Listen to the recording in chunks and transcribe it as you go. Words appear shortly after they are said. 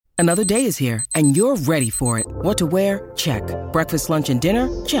Another day is here, and you're ready for it. What to wear? Check. Breakfast, lunch, and dinner?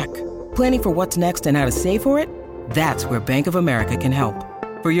 Check. Planning for what's next and how to save for it? That's where Bank of America can help.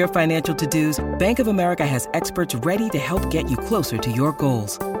 For your financial to-dos, Bank of America has experts ready to help get you closer to your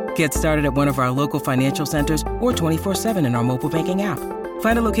goals. Get started at one of our local financial centers or 24/7 in our mobile banking app.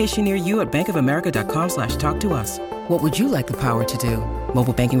 Find a location near you at bankofamerica.com/talktous. What would you like the power to do?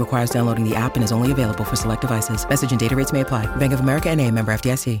 Mobile banking requires downloading the app and is only available for select devices. Message and data rates may apply. Bank of America N.A., member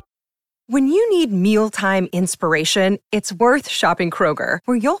FDIC. When you need mealtime inspiration, it's worth shopping Kroger,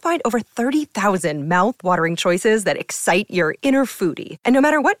 where you'll find over 30,000 mouth-watering choices that excite your inner foodie. And no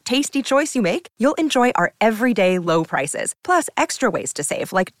matter what tasty choice you make, you'll enjoy our everyday low prices, plus extra ways to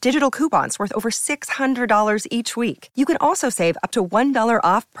save, like digital coupons worth over $600 each week. You can also save up to $1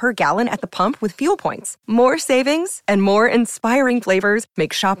 off per gallon at the pump with fuel points. More savings and more inspiring flavors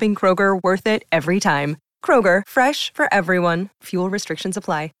make shopping Kroger worth it every time. Kroger, fresh for everyone. Fuel restrictions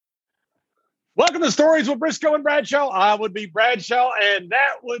apply. Welcome to Stories with Briscoe and Bradshaw. I would be Bradshaw, and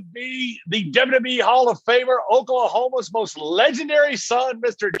that would be the WWE Hall of Famer, Oklahoma's most legendary son,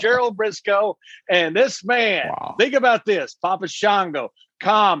 Mr. Gerald Briscoe. And this man, Think about this, Papa Shango,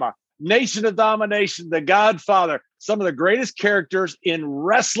 Kama, Nation of Domination, The Godfather, some of the greatest characters in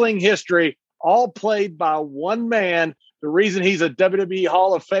wrestling history, all played by one man. The reason he's a WWE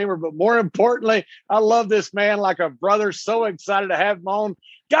Hall of Famer, but more importantly, I love this man like a brother. So excited to have him on.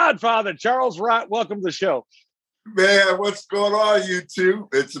 Godfather Charles Wright, welcome to the show. Man, what's going on, you two?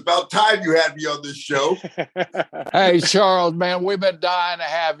 It's about time you had me on this show. Hey, Charles, man, we've been dying to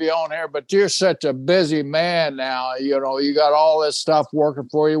have you on here, but you're such a busy man now. You know, you got all this stuff working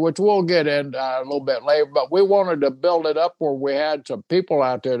for you, which we'll get into a little bit later, but we wanted to build it up where we had some people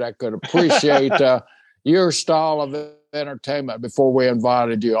out there that could appreciate your style of entertainment before we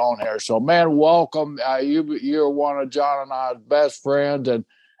invited you on here. So, man, welcome. You're one of John and I's best friends, and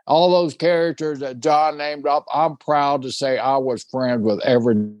all those characters that John named up, I'm proud to say I was friends with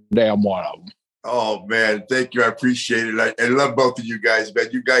every damn one of them. Oh, man, thank you. I appreciate it. I love both of you guys, man.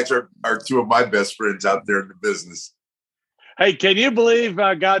 You guys are two of my best friends out there in the business. Hey, can you believe,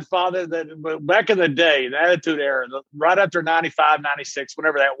 Godfather, that back in the day, the Attitude Era, right after 95, 96,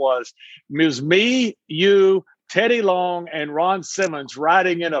 whenever that was, it was me, you, Teddy Long, and Ron Simmons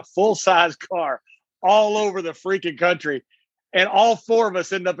riding in a full-size car all over the freaking country. And all four of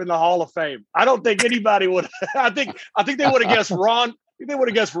us end up in the Hall of Fame. I don't think anybody would. I think they would have guessed Ron. They would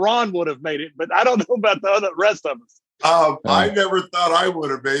have guessed Ron would have made it, but I don't know about the rest of us. I never thought I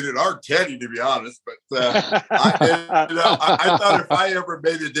would have made it, or Teddy, to be honest. But I thought if I ever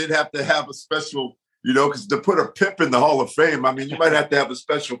made it, they'd have to have a special, because to put a pimp in the Hall of Fame, I mean, you might have to have a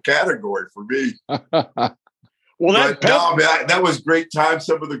special category for me. Well, that was great time.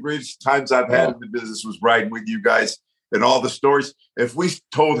 Some of the greatest times I've had in the business was riding with you guys. And all the stories. If we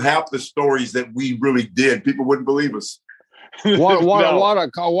told half the stories that we really did, people wouldn't believe us. What a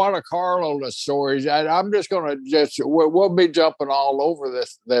carload of stories. I'm just going to we'll be jumping all over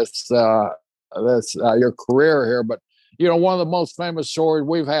this your career here. But, one of the most famous stories,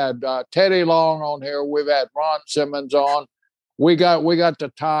 we've had Teddy Long on here. We've had Ron Simmons on. We got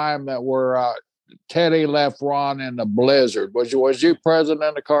the time that where Teddy left Ron in the blizzard. Was you present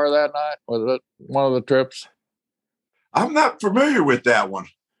in the car that night? Was it one of the trips? I'm not familiar with that one.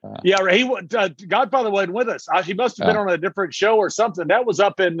 Yeah, Godfather wasn't with us. He must have been on a different show or something. That was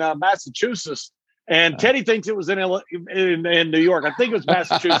up in Massachusetts, and Teddy thinks it was in New York. I think it was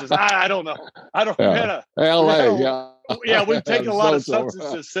Massachusetts. I don't know. I don't know. L.A. Yeah, we've taken a lot of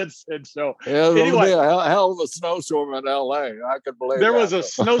substances since then. So anyway, a hell of a snowstorm in L.A. I could believe there was a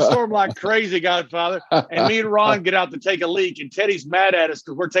snowstorm like crazy, Godfather. And me and Ron get out to take a leak, and Teddy's mad at us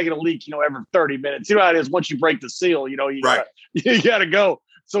because we're taking a leak, every 30 minutes. You know how it is. Once you break the seal, you got to go.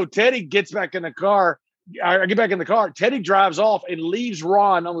 So Teddy gets back in the car. I get back in the car. Teddy drives off and leaves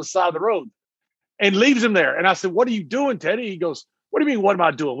Ron on the side of the road and leaves him there. And I said, "What are you doing, Teddy?" He goes, "What do you mean, what am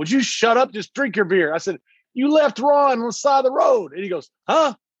I doing? Would you shut up? Just drink your beer." I said, "You left Ron on the side of the road." And he goes,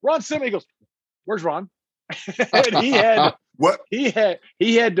 "Huh?" Ron Simmons. He goes, "Where's Ron?" And he had what? He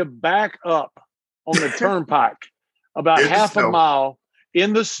had to back up on the turnpike about half a mile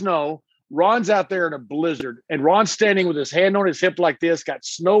in the snow. Ron's out there in a blizzard, and Ron's standing with his hand on his hip like this, got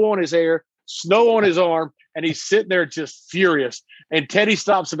snow on his hair, snow on his arm, and he's sitting there just furious. And Teddy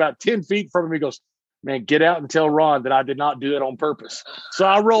stops about 10 feet from him. He goes, "Man, get out and tell Ron that I did not do it on purpose." So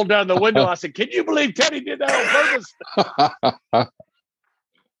I rolled down the window. I said, "Can you believe Teddy did that on purpose?"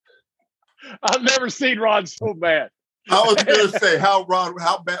 I've never seen Ron so bad. I was going to say, how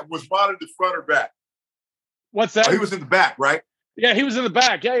bad was Ron in the front or back? What's that? Oh, he was in the back, right? Yeah, he was in the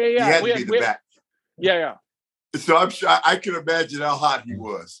back. Yeah. He had to be in the back. Yeah. So I'm sure I can imagine how hot he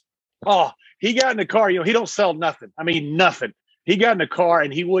was. Oh, he got in the car. He don't sell nothing. I mean, nothing. He got in the car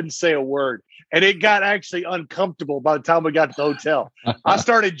and he wouldn't say a word. And it got actually uncomfortable by the time we got to the hotel. I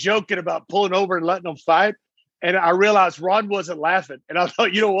started joking about pulling over and letting them fight. And I realized Ron wasn't laughing. And I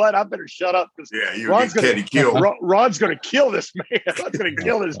thought, you know what? I better shut up. Yeah, Ron's gonna kill. Ron's going to kill this man. Ron's going to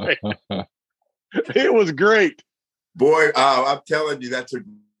kill this man. It was great. Boy, I'm telling you,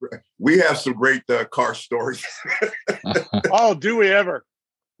 we have some great car stories. Oh, do we ever?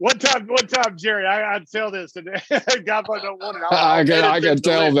 One time, Jerry, I tell this, and Godfather don't want it. I can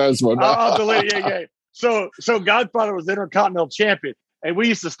tell this one. I'll delete it. Yeah. So Godfather was Intercontinental champion, and we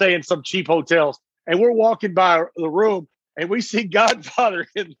used to stay in some cheap hotels. And we're walking by the room, and we see Godfather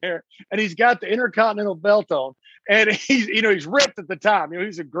in there, and he's got the Intercontinental belt on, and he's ripped at the time.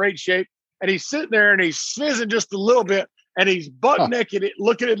 He's in great shape, and he's sitting there, and he's snizzing just a little bit, and he's butt naked,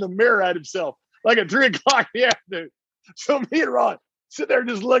 looking in the mirror at himself, like at 3:00 in the afternoon. So me and Ron sit there and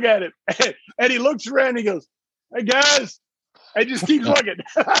just look at it, and he looks around, and he goes, "Hey guys," and just keeps looking.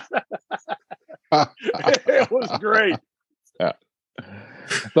 It was great. Yeah.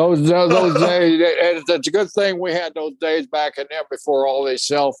 Those days, and it's a good thing we had those days back in there before all these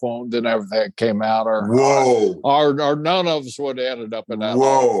cell phones and everything came out. Or none of us would have ended up in that.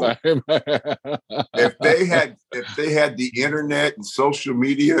 Whoa! if they had the internet and social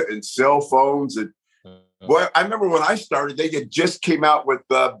media and cell phones and I remember when I started, they had just came out with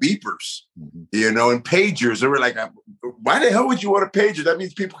beepers, and pagers. They were like, "Why the hell would you want a pager? That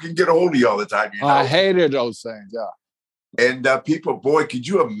means people can get a hold of you all the time." I hated those things. Yeah. And people, boy, could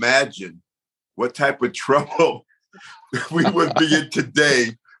you imagine what type of trouble we would be in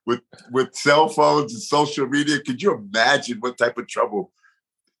today with cell phones and social media? Could you imagine what type of trouble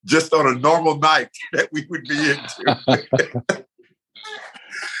just on a normal night that we would be into?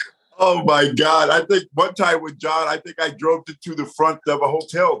 Oh, my God. I think one time with John, I think I drove to the front of a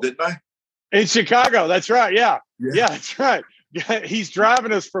hotel, didn't I? In Chicago. That's right. Yeah, that's right. He's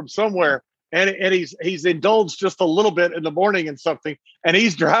driving us from somewhere. And he's indulged just a little bit in the morning and something, and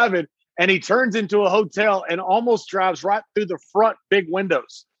he's driving, and he turns into a hotel and almost drives right through the front big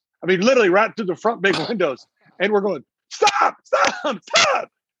windows. I mean, literally right through the front big windows. And we're going, stop.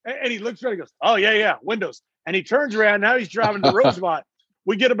 And he looks around and goes, oh, yeah, windows. And he turns around. Now he's driving to Rosemont.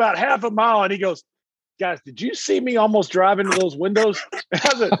 We get about half a mile, and he goes, guys, did you see me almost driving to those windows? And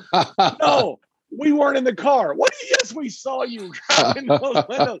I said, no. We weren't in the car. What? Yes, we saw you driving those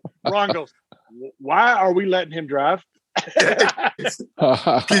windows. Ron goes, why are we letting him drive?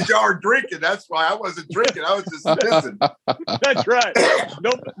 Because y'all are drinking. That's why I wasn't drinking. I was just listening. That's right.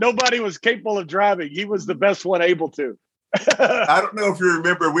 Nobody was capable of driving. He was the best one able to. I don't know if you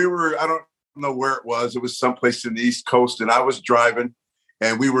remember, I don't know where it was. It was someplace in the East Coast, and I was driving,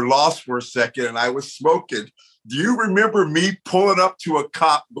 and we were lost for a second, and I was smoking. Do you remember me pulling up to a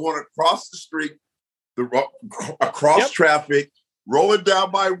cop, going across the street, across traffic, rolling down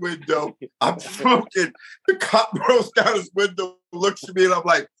my window? I'm smoking. The cop rolls down his window, looks at me, and I'm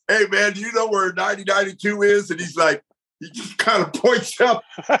like, hey, man, do you know where 9092 is? And he's like, he just kind of points up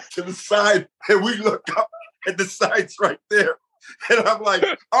to the side, and we look up, and the sign's right there. And I'm like,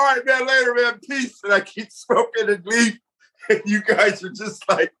 all right, man, later, man, peace. And I keep smoking and leave. And you guys are just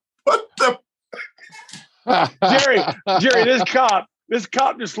like, what the? Jerry, this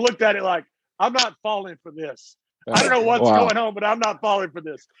cop just looked at it like, I'm not falling for this. I don't know what's going on, but I'm not falling for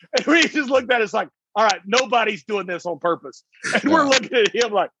this. And we just looked at it like, all right, nobody's doing this on purpose. And we're looking at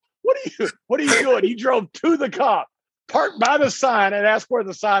him like, what are you doing? He drove to the cop, parked by the sign, and asked where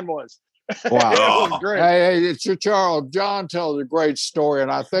the sign was. Wow. It was great. Hey, it's Charles. John tells a great story,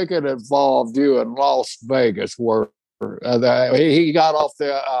 and I think it involved you in Las Vegas, where he got off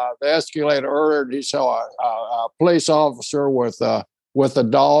the escalator earlier, and he saw a police officer with a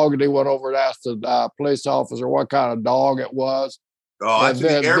dog, and he went over and asked the police officer what kind of dog it was. Oh, that's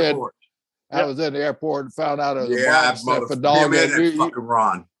in the airport. I was in the airport and found out it was a dog. Fucking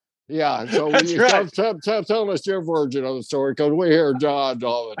Ron. Yeah, so tell us your version of the story, because we hear John's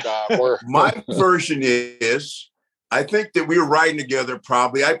all the time. My version is, I think that we were riding together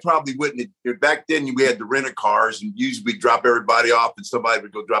probably. I probably wouldn't have, back then we had the rent-a-cars, and usually we'd drop everybody off and somebody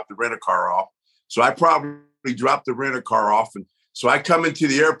would go drop the rent-a-car off. So I probably dropped the rent-a-car off. And so I come into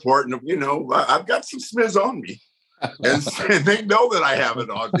the airport and, I've got some smiz on me. And they know that I have it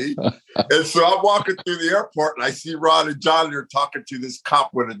on me. And so I'm walking through the airport and I see Ron and John there talking to this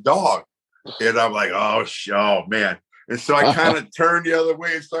cop with a dog. And I'm like, oh man. And so I kind of turn the other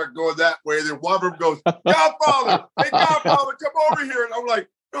way and start going that way. And then one of them goes, Godfather, hey, Godfather, come over here. And I'm like,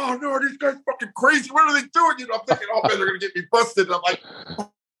 oh, no, these guys fucking crazy. What are they doing? I'm thinking, oh, man, they're going to get me busted. And I'm like,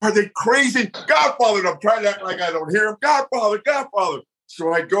 are they crazy? Godfather. And I'm trying to act like I don't hear him. Godfather.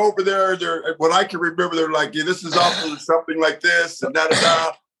 So I go over there. What I can remember, they're like, yeah, this is awful, something like this, and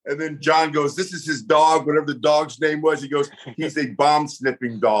da-da-da. And then John goes, this is his dog, whatever the dog's name was. He goes, he's a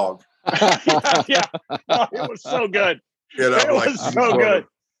bomb-sniffing dog. Yeah. Oh, it was so good. And I'm It was so good.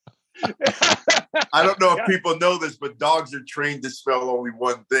 I don't know if people know this, but dogs are trained to smell only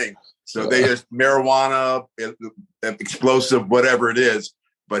one thing. So they just marijuana, explosive, whatever it is.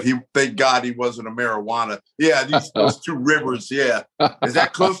 But thank God he wasn't a marijuana. Yeah, those two rivers. Yeah, is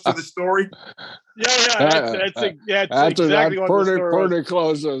that close to the story? Yeah. That's exactly what the story was. Pretty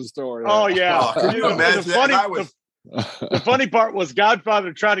close to the story. Oh yeah. Oh, can you imagine that? The funny part was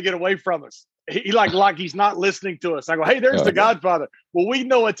Godfather trying to get away from us. He like he's not listening to us. I go, hey, there's the Godfather. Well, we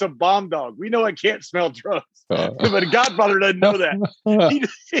know it's a bomb dog. We know it can't smell drugs. But Godfather doesn't know that.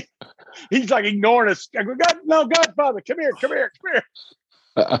 He's like ignoring us. I go, Godfather, come here.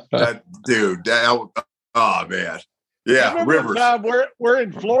 That dude. Oh man. Yeah, rivers. We're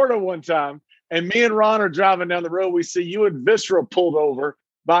in Florida one time, and me and Ron are driving down the road. We see you and Viscera pulled over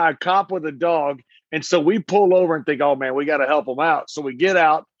by a cop with a dog. And so we pull over and think, oh man, we got to help him out. So we get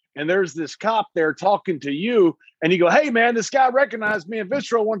out, and there's this cop there talking to you. And you go, hey man, this guy recognized me and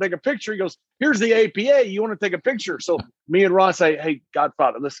Viscera want to take a picture. He goes, here's the APA. You want to take a picture? So me and Ron say, hey,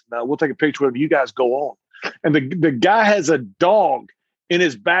 Godfather, listen, we'll take a picture of you guys go on. And the guy has a dog in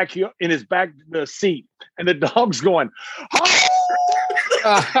his back seat, and the dog's going, oh!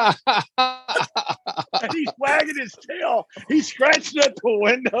 And he's wagging his tail. He's scratching at the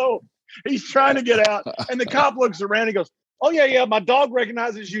window. He's trying to get out, and the cop looks around. And he goes, "Oh yeah, my dog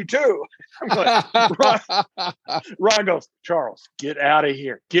recognizes you too." I'm like, Ron goes, "Charles, get out of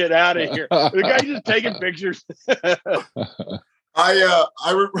here! Get out of here!" The guy's just taking pictures. I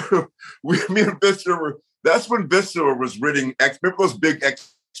remember me and Viscera were. That's when Viscera was ridding. Remember those big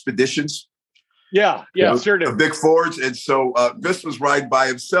expeditions? Yeah, sure did. The big Fords, and so Vis was riding by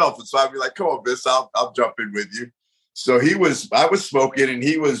himself, and so I'd be like, "Come on, Vis, I'll jump in with you." So I was smoking, and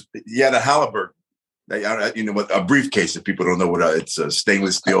he had a Halliburton, a briefcase. If people don't know what it's a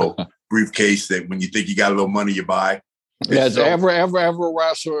stainless steel briefcase that when you think you got a little money, you buy. Yeah, so, every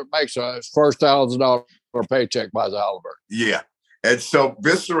wrestler makes his first $1,000 paycheck buys a Halliburton. Yeah, and so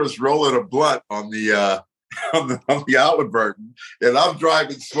Viscera's rolling a blunt on the Halliburton, and I'm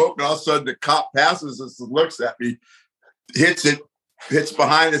driving, smoking. All of a sudden, the cop passes us and looks at me, hits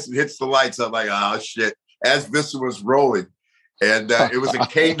behind us, and hits the lights. I'm like, oh shit! As Viscera was rolling, and it was a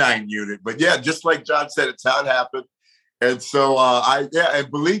K9 unit. But yeah, just like John said, it's how it happened. And so and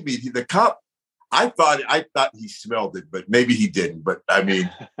believe me, the cop, I thought he smelled it, but maybe he didn't. But I mean,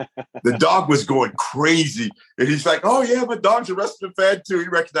 the dog was going crazy, and he's like, "Oh yeah, my dog's a wrestling fan too. He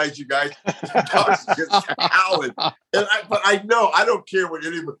recognized you guys." The dog's just howling, but I know I don't care what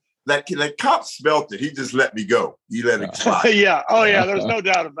anybody. That cop smelled it. He just let me go. He let it slide. Yeah. Oh yeah. There's no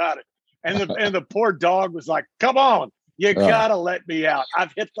doubt about it. And the poor dog was like, "Come on, you gotta let me out.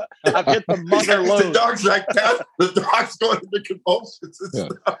 I've hit the mother load." The dog's like that. The dog's going into convulsions and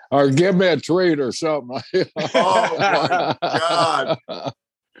stuff. Or give me a treat or something. Oh my God.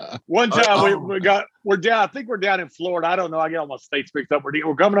 One time we're down. I think we're down in Florida. I don't know. I get all my states mixed up.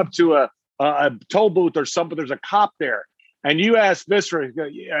 We're coming up to a toll booth or something. There's a cop there, and you asked Viscera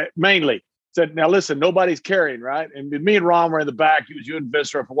mainly. Said, now listen, nobody's carrying, right? And me and Ron were in the back. It was you and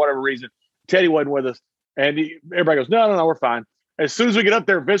Viscera for whatever reason. Teddy wasn't with us. And everybody goes, no, we're fine. As soon as we get up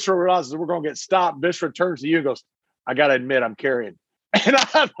there, Viscera realizes we're going to get stopped. Viscera turns to you and goes, I got to admit, I'm carrying. And I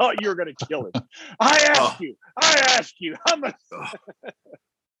thought you were going to kill him. I asked you.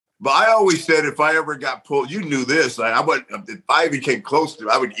 But I always said if I ever got pulled, you knew this. If I even came close to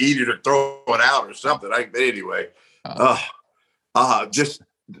it, I would eat it or throw it out or something. Anyway, just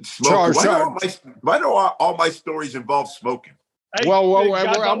smoking. Why do all my stories involve smoking? Hey, I would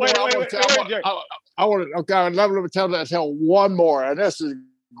love to tell one more, and this is a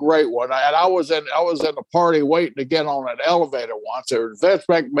great one. And I was in a party waiting to get on an elevator once. There was Vince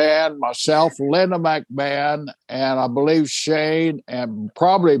McMahon, myself, Linda McMahon, and I believe Shane and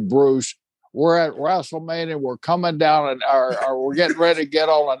probably Bruce. We're at WrestleMania. We're coming down and we're getting ready to get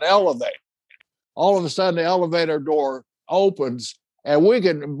on an elevator. All of a sudden, the elevator door opens. And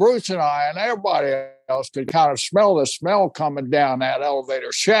Bruce and I and everybody else could kind of smell the smell coming down that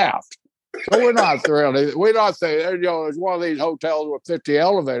elevator shaft. So we're not thrilled. We're not there. It's one of these hotels with 50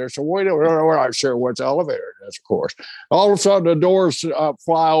 elevators, so we're not sure which elevator it is, of course. All of a sudden, the doors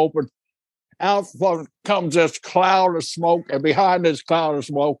fly open. Out comes this cloud of smoke, and behind this cloud of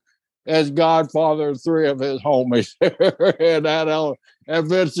smoke as godfather of three of his homies. And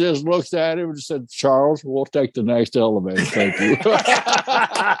Vince just looks at him and said, "Charles, we'll take the next elevator. Thank you."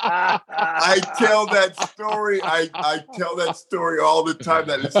 I tell that story. I tell that story all the time.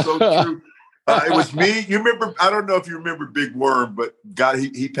 That is so true. It was me. You remember? I don't know if you remember Big Worm, but God,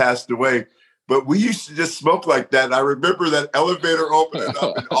 he passed away. But we used to just smoke like that. I remember that elevator opening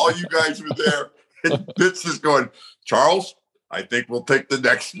up, and all you guys were there. And Vince is going, "Charles, I think we'll take the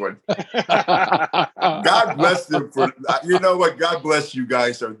next one." God bless them for, you know what? God bless you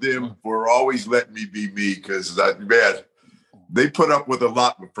guys or them for always letting me be me, because man, they put up with a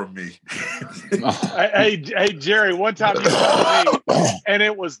lot from me. hey, Jerry, one time you called me, and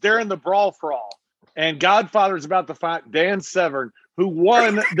it was during the Brawl for All, and Godfather's about to fight Dan Severn, who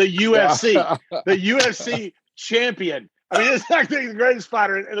won the UFC, the UFC champion. I mean, it's like the greatest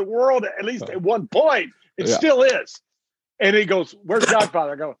fighter in the world, at least at one point. It still is. And he goes, "Where's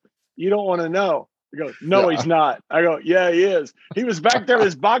Godfather?" I go, "You don't want to know." He goes, "No, he's not." I go, "Yeah, he is. He was back there with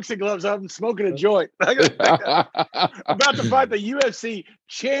his boxing gloves on, smoking a joint." I go, about to fight the UFC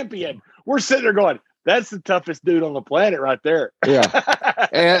champion. We're sitting there going, "That's the toughest dude on the planet right there." Yeah,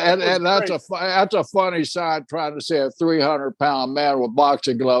 and that's a funny sight, trying to see a 300-pound man with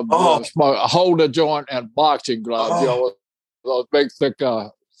boxing gloves hold a joint and boxing gloves. You know, those big thick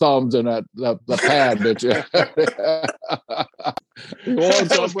thumbs and the pad that you.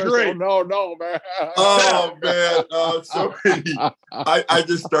 That was great. No, man. Oh man, so many. I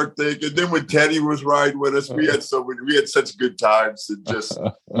just start thinking. Then when Teddy was riding with us, we had such good times and just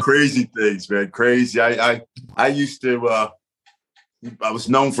crazy things, man. Crazy. I used to. I was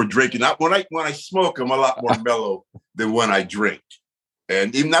known for drinking. When I smoke, I'm a lot more mellow than when I drink.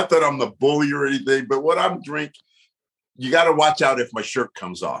 And even not that I'm the bully or anything, but when I'm drinking, you got to watch out if my shirt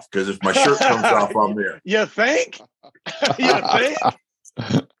comes off, because if my shirt comes off, I'm there. You think? You think?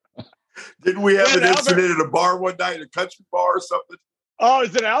 Didn't we have an incident at a bar one night, a country bar or something? Oh,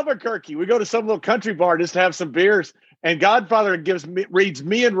 it's in Albuquerque. We go to some little country bar just to have some beers, and Godfather reads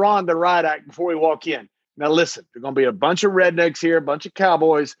me and Ron the riot act before we walk in. Now listen, there's going to be a bunch of rednecks here, a bunch of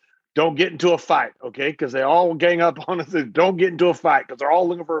cowboys. Don't get into a fight, okay? Because they all gang up on us. Don't get into a fight because they're all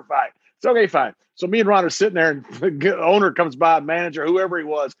looking for a fight. It's okay, fine. So me and Ron are sitting there, and the owner comes by, manager, whoever he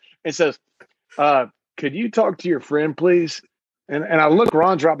was, and says, "Could you talk to your friend, please?" And I look,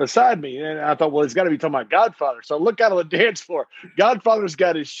 Ron's right beside me, and I thought, well, he's got to be talking about Godfather. So I look out on the dance floor. Godfather's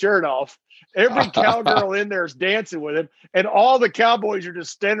got his shirt off. Every cowgirl in there is dancing with him, and all the cowboys are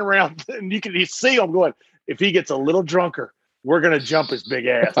just standing around, and you can see them going, if he gets a little drunker, we're going to jump his big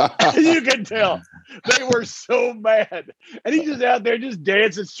ass. You can tell. They were so mad. And he's just out there just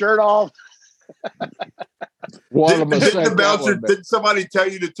dancing, shirt off. Did somebody tell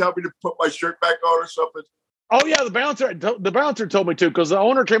me to put my shirt back on or something? Oh, yeah, the bouncer told me to, because the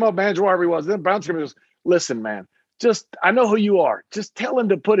owner came up, manager, wherever he was. Then the bouncer came and goes, "Listen, man, I know who you are. Just tell him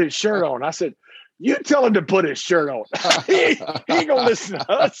to put his shirt on." I said, "You tell him to put his shirt on." he ain't going to listen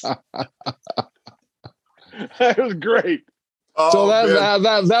to us. That was great. So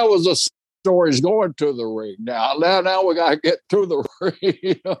that was a stories going to the ring. Now we got to get to the ring.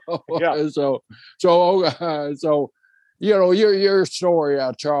 You know? Yeah. So you know, your story,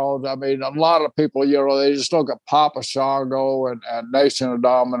 Charles. I mean, a lot of people, you know, they just look at Papa Shango and Nation of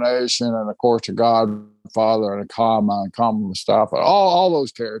Domination, and of course the Godfather and Common stuff, and all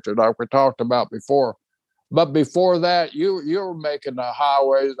those characters like we talked about before. But before that, you were making the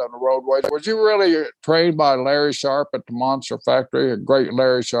highways and the roadways. Was you really trained by Larry Sharpe at the Monster Factory? A great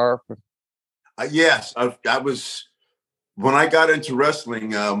Larry Sharpe. Yes, I was. When I got into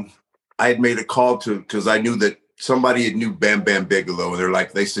wrestling, I had made a call because I knew that somebody had knew Bam Bam Bigelow, and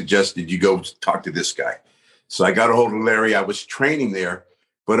they suggested you go talk to this guy. So I got a hold of Larry. I was training there,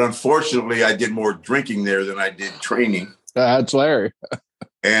 but unfortunately, I did more drinking there than I did training. That's Larry.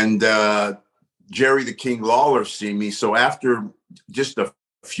 And Jerry the King Lawler seen me. So after just a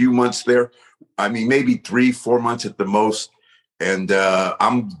few months there, I mean, maybe 3-4 months at the most, and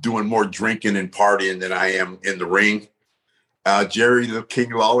I'm doing more drinking and partying than I am in the ring. Jerry the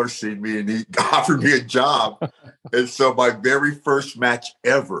King Lawler seen me, and he offered me a job. And so my very first match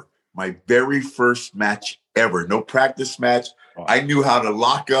ever, no practice match. I knew how to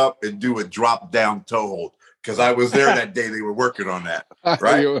lock up and do a drop down toe hold because I was there that day. They were working on that,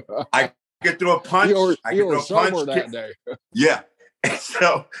 right? I get to a punch. You were sober that day. Yeah. And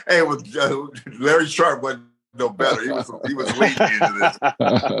so, hey, with Larry Sharpe wasn't no better. He was leading me into this.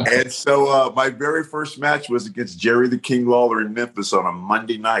 And so my very first match was against Jerry the King Lawler in Memphis on a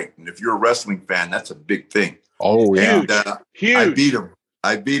Monday night. And if you're a wrestling fan, that's a big thing. Oh, yeah. And, huge.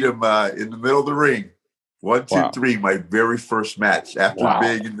 I beat him in the middle of the ring. 1, 2, 3, my very first match after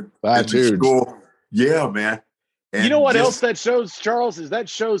being in the school. Yeah, man. And you know what else that shows, Charles, is that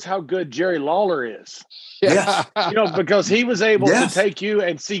shows how good Jerry Lawler is. Yes. Because he was able to take you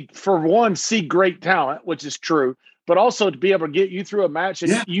and see great talent, which is true, but also to be able to get you through a match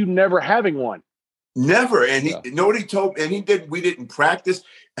and you never having one. Never. And you know what he told me? And we didn't practice.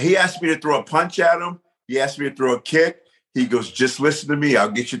 He asked me to throw a punch at him. He asked me to throw a kick. He goes, just listen to me.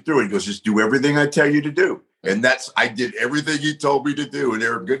 I'll get you through it. He goes, just do everything I tell you to do. And I did everything he told me to do. And they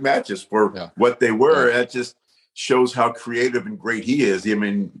were good matches for what they were. That just shows how creative and great he is. I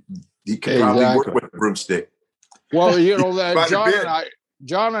mean, he can probably work with a broomstick. Well, that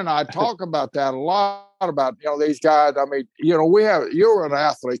John and I talk about that a lot, about, these guys. I mean, you were an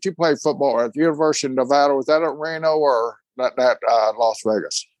athlete. You played football at the University of Nevada. Was that at Reno or that Las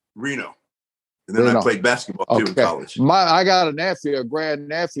Vegas? Reno. And then I played basketball too in college. I got a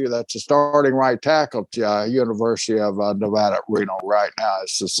grandnephew that's a starting right tackle at University of Nevada at Reno right now.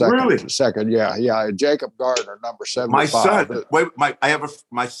 It's the second. Yeah. Jacob Gardner, number 75.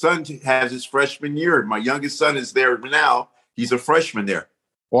 My son has his freshman year. My youngest son is there now. He's a freshman there.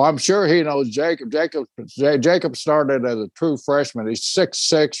 Well, I'm sure he knows Jacob. Jacob started as a true freshman. He's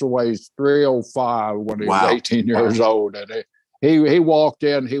 6'6", weighs 305 when he was 18 years old, and He walked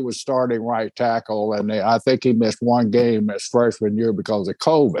in, he was starting right tackle, and I think he missed one game his freshman year because of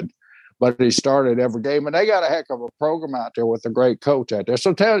COVID. But he started every game, and they got a heck of a program out there with a great coach out there.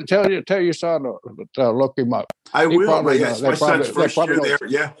 So tell your son to look him up. I will. My son's first year there.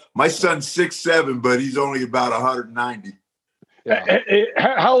 Yeah, my son's 6'7", but he's only about 190. Yeah.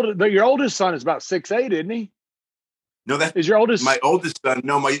 How old? Your oldest son is about 6'8", isn't he? No, that is your oldest. My oldest son.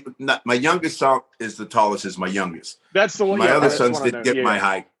 No, my youngest son is the tallest. Is my youngest. That's the one. My other sons didn't get my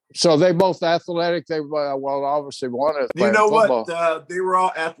height. So they both athletic. They obviously one is. You know football. What? They were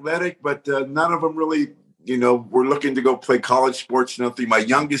all athletic, but none of them really. Were looking to go play college sports. Nothing. My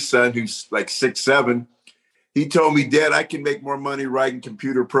youngest son, who's like 6'7", he told me, "Dad, I can make more money writing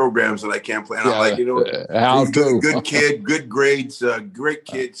computer programs than I can play." And I'm like, good kid, good grades, great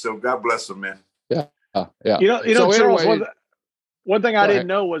kid. So God bless him, man. Yeah. So Charles, one thing I didn't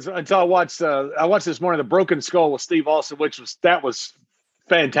know was until I watched this morning, The Broken Skull with Steve Austin, that was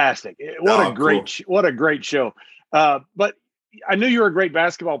fantastic. What a great show. But I knew you were a great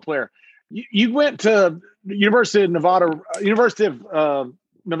basketball player. You went to University of Nevada,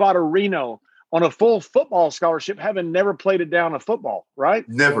 Reno on a full football scholarship, having never played a down of football, right?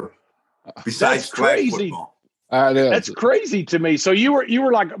 Never. Besides flag football. That's crazy to me. So you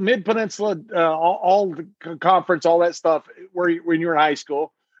were like Mid-Peninsula, all the conference, all that stuff. When you were in high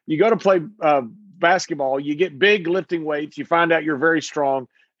school, you go to play basketball, you get big lifting weights, you find out you're very strong,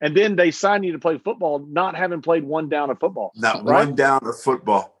 and then they sign you to play football, not having played one down of football. Not one down of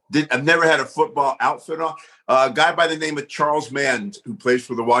football. I've never had a football outfit on. A guy by the name of Charles Mann, who plays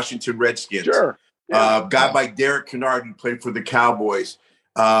for the Washington Redskins. Sure. Guy by Derek Kennard, who played for the Cowboys.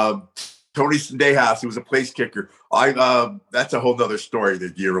 Tony Sendejas, who was a place kicker. That's a whole nother story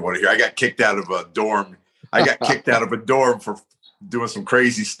that you ever want to hear. I got kicked out of a dorm. For doing some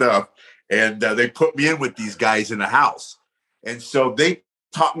crazy stuff. And they put me in with these guys in a house. And so they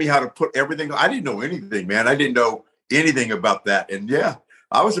taught me how to put everything. I didn't know anything, man. I didn't know anything about that. And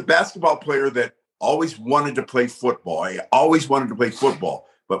I was a basketball player that always wanted to play football.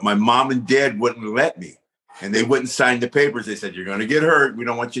 But my mom and dad wouldn't let me. And they wouldn't sign the papers. They said, "You're going to get hurt. We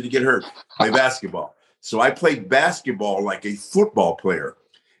don't want you to get hurt. Play basketball." So I played basketball like a football player.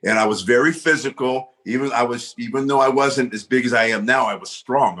 And I was very physical. Even though I wasn't as big as I am now, I was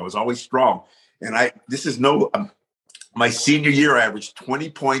strong. I was always strong. And my senior year, I averaged 20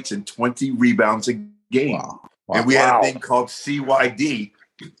 points and 20 rebounds a game. Wow. And we had a thing called CYD.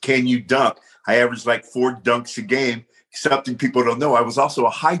 Can you dunk? I averaged like 4 dunks a game. Something people don't know. I was also a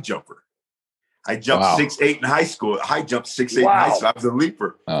high jumper. I jumped 6'8" in high school. I jumped 6'8" in high school. I was a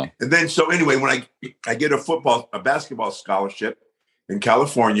leaper. Oh. And then, so anyway, when I get a basketball scholarship in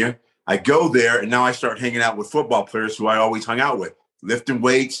California, I go there, and now I start hanging out with football players who I always hung out with, lifting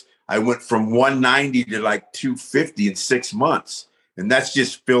weights. I went from 190 to like 250 in 6 months, and that's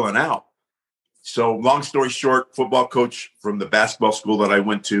just filling out. So long story short, football coach from the basketball school that I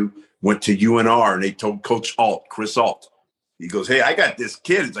went to UNR, and they told Coach Chris Alt. He goes, "Hey, I got this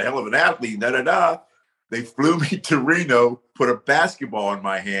kid. He's a hell of an athlete." They flew me to Reno, put a basketball in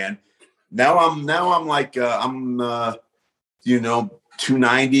my hand. Now I'm like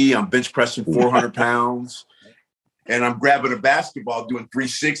 290. I'm bench pressing 400 pounds, and I'm grabbing a basketball, doing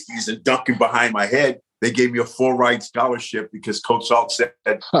 360s and dunking behind my head. They gave me a full ride scholarship because Coach Alt said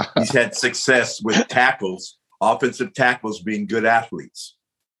he's had success with offensive tackles being good athletes.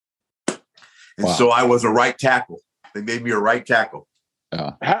 And so I was a right tackle. They made me a right tackle.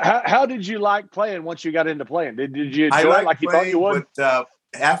 Yeah. How did you like playing once you got into playing? Did you enjoy I it like you thought you would? But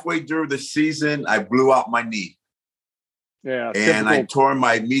halfway through the season, I blew out my knee. Yeah. And I tore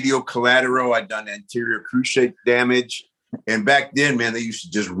my medial collateral. I'd done anterior cruciate damage. And back then, man, they used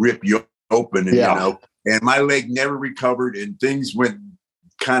to just rip you open, and, and my leg never recovered, and things went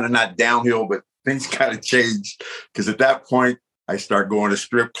kind of not downhill, but things kind of changed. Because at that point, I start going to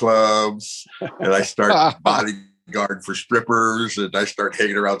strip clubs, and I start bodyguard for strippers, and I start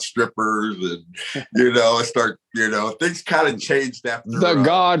hanging around strippers, and I start, things kind of changed after. The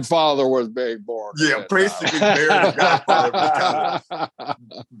Godfather was big born. Yeah, basically, the Godfather was kind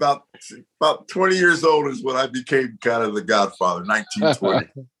of about 20 years old is when I became kind of the Godfather, 1920.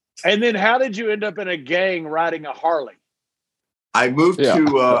 And then, how did you end up in a gang riding a Harley? I moved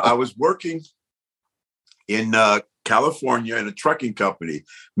to. I was working in California in a trucking company,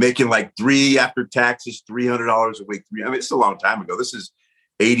 making like after taxes $300 a week. I mean, it's a long time ago. This is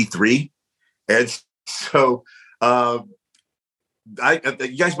 83, and so you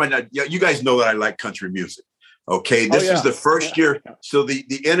guys might not. You guys know that I like country music. Okay, this is the first year. So the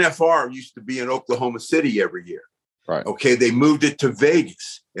NFR used to be in Oklahoma City every year. Right. Okay, they moved it to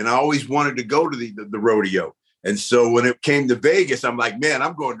Vegas, and I always wanted to go to the rodeo. And so when it came to Vegas, I'm like, man,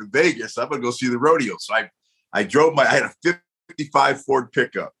 I'm going to Vegas. I'm going to go see the rodeo. So I had a 55 Ford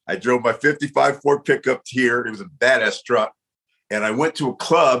pickup. I drove my 55 Ford pickup here. It was a badass truck. And I went to a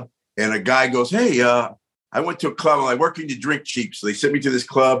club, and a guy goes, hey, I went to a club. I'm like, where can you drink cheap? So they sent me to this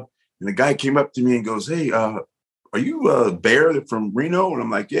club, and the guy came up to me and goes, hey, are you Bear from Reno? And I'm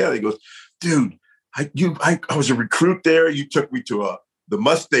like, yeah. He goes, dude, I was a recruit there. You took me to the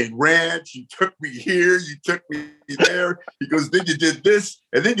Mustang Ranch. You took me here. You took me there. He goes, then you did this.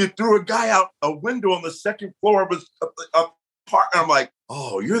 And then you threw a guy out a window on the second floor of his apartment. I'm like,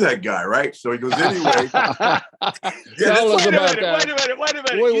 oh, you're that guy, right? So he goes, anyway. Wait a minute.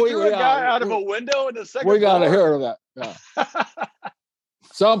 You threw a guy out of a window in the second floor? We got to hear of that. Yeah.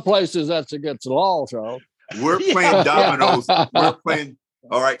 Some places that's against the law, so. We're playing dominoes. We're playing.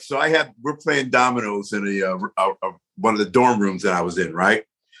 All right. So we're playing dominoes in one of the dorm rooms that I was in. Right.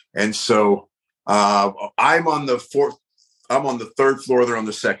 And so I'm on the third floor. They're on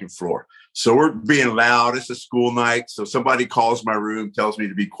the second floor. So we're being loud. It's a school night. So somebody calls my room, tells me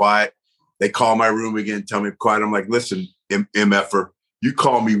to be quiet. They call my room again, tell me to be quiet. I'm like, listen, MFer, you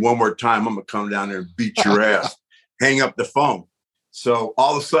call me one more time, I'm going to come down there and beat your ass. Hang up the phone. So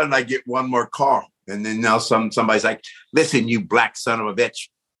all of a sudden I get one more call. And then now somebody's like, listen, you black son of a bitch.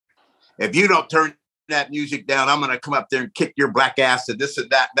 If you don't turn that music down, I'm going to come up there and kick your black ass and this and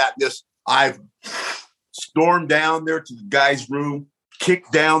that. I've stormed down there to the guy's room,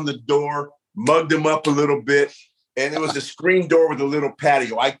 kicked down the door, mugged him up a little bit. And it was a screen door with a little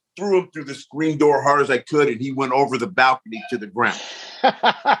patio. I threw him through the screen door hard as I could, and he went over the balcony to the ground.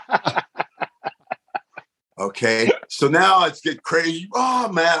 Okay. So now it's getting crazy. Oh,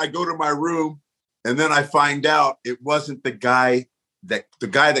 man, I go to my room. And then I find out it wasn't the guy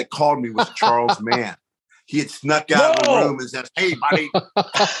that called me was Charles Mann. He had snuck out of the room and said, hey, buddy.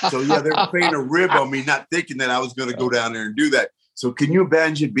 So, yeah, they're playing a rib on me, not thinking that I was going to go down there and do that. So can you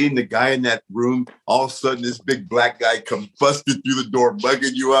imagine being the guy in that room? All of a sudden, this big black guy comes busted through the door,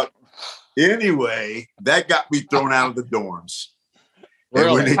 bugging you up. Anyway, that got me thrown out of the dorms.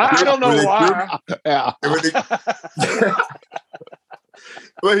 Really? I don't know why.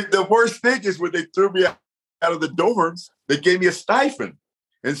 But the worst thing is when they threw me out of the dorms, they gave me a stipend.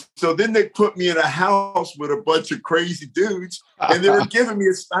 And so then they put me in a house with a bunch of crazy dudes, and they were giving me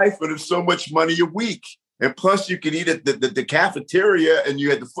a stipend of so much money a week. And plus you could eat at the cafeteria, and you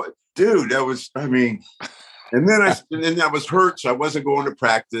had the foot. Dude, that was, I mean, and then I was hurt, so I wasn't going to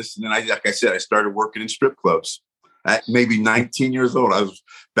practice. And then like I said, I started working in strip clubs. At maybe 19 years old, I was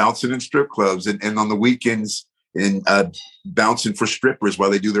bouncing in strip clubs and on the weekends and bouncing for strippers while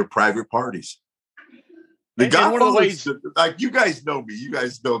they do their private parties. The Godfathers, like you guys know me. You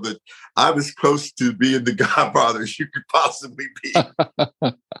guys know that I'm as close to being the Godfather as you could possibly be.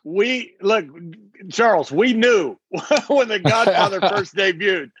 Charles, we knew when the Godfather first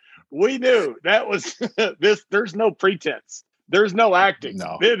debuted. We knew that was this. There's no pretense. There's no acting.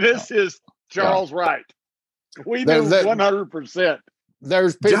 This is Charles Wright. We knew 100%.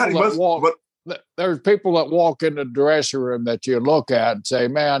 There's people there's people that walk in the dressing room that you look at and say,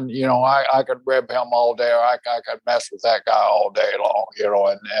 man, I could rib him all day, or I could mess with that guy all day long,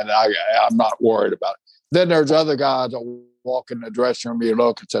 and I'm not worried about it. Then there's other guys that walk in the dressing room, you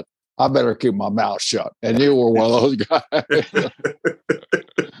look and say, I better keep my mouth shut. And you were one of those guys.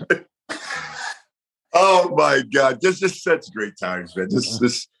 Oh my God. Just such great times, man.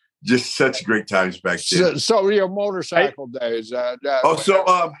 just such great times back then. So your motorcycle days. So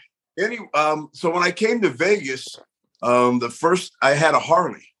when I came to Vegas, the first I had a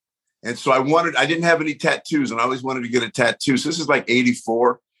Harley, and so I didn't have any tattoos, and I always wanted to get a tattoo. So this is like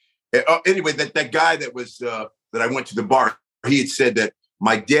 '84. Anyway, that guy that was that I went to the bar, he had said that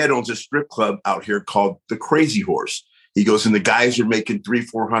my dad owns a strip club out here called the Crazy Horse. He goes, and the guys are making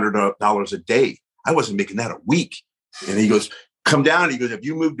 $300-400 a day. I wasn't making that a week. And he goes, come down. He goes, if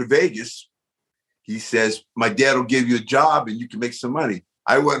you move to Vegas, he says, my dad will give you a job and you can make some money.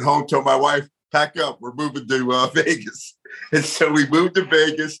 I went home, told my wife, pack up. We're moving to Vegas. And so we moved to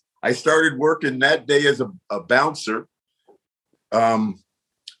Vegas. I started working that day as a bouncer.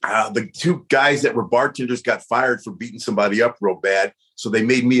 The two guys that were bartenders got fired for beating somebody up real bad. So they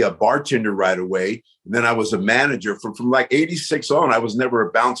made me a bartender right away. And then I was a manager from like 86 on. I was never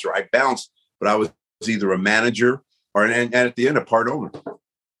a bouncer. I bounced, but I was either a manager or and at the end, a part owner.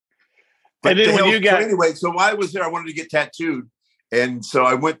 But and then when you got anyway, so while I was there, I wanted to get tattooed. And so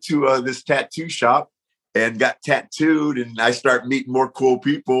I went to this tattoo shop and got tattooed, and I started meeting more cool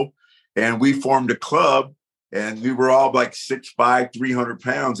people. And we formed a club, and we were all like 6'5", 300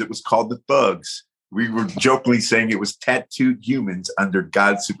 pounds. It was called the Thugs. We were jokingly saying it was tattooed humans under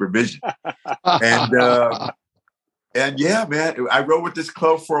God's supervision. And yeah, man, I rode with this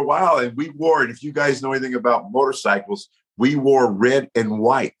club for a while, and we wore, and if you guys know anything about motorcycles, we wore red and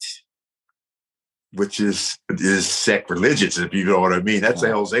white, which is sacrilegious, if you know what I mean. That's a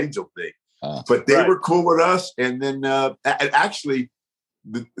Hell's Angel thing. But they were cool with us. And then actually,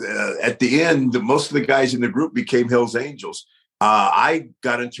 at the end, most of the guys in the group became Hell's Angels. I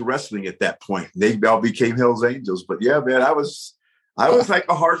got into wrestling at that point. They all became Hell's Angels. But yeah, man, I was like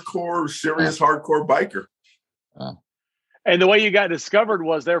a serious hardcore biker. And the way you got discovered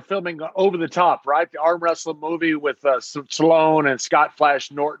was they're filming Over the Top, right? The arm wrestling movie with Stallone and Scott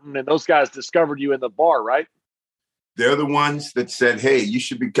Flash Norton, and those guys discovered you in the bar, right? They're the ones that said, hey, you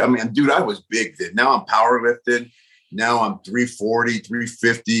should be coming. And dude, I was big then. Now I'm powerlifting. Now I'm 340,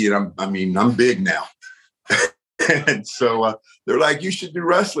 350, and I'm big now. And so they're like, you should do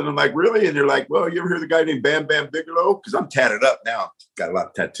wrestling. I'm like, really? And they're like, well, you ever hear the guy named Bam Bam Bigelow? Because I'm tatted up now. Got a lot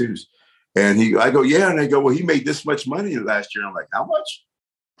of tattoos. And I go, yeah. And they go, well, he made this much money last year. I'm like, how much?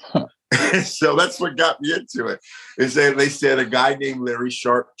 So that's what got me into it. They said a guy named Larry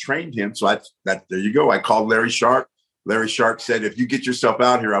Sharp trained him. So there you go. I called Larry Sharp. Larry Sharp said, if you get yourself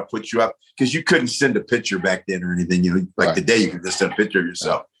out here, I'll put you up. Because you couldn't send a picture back then or anything. Like today, you could just send a picture of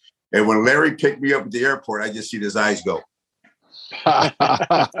yourself. And when Larry picked me up at the airport, I just see his eyes go. Was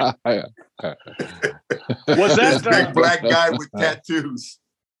that big black guy with tattoos?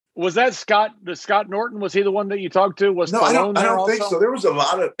 Was that Scott Norton? Was he the one that you talked to? No, I don't think so. There was a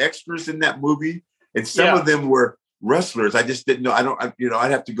lot of extras in that movie, and some of them were wrestlers. I just didn't know.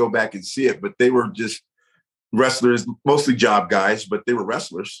 I'd have to go back and see it, but they were just wrestlers, mostly job guys, but they were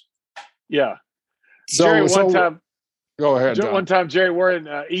wrestlers. Yeah. Jerry, go ahead. Don. One time, Jerry, we're in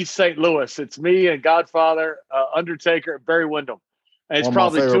East St. Louis. It's me and Godfather, Undertaker, and Barry Windham. And it's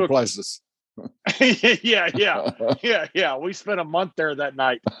probably two places. Yeah. We spent a month there that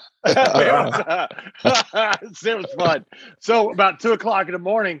night. It was fun. So about 2:00 in the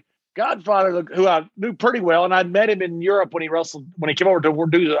morning, Godfather, who I knew pretty well, and I'd met him in Europe when he came over to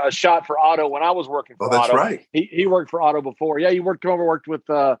do a shot for Otto when I was working for Otto. That's right. He worked for Otto before. Yeah, he worked with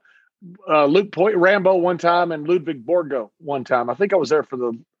Luke Rambo one time and Ludwig Borgo one time. I think I was there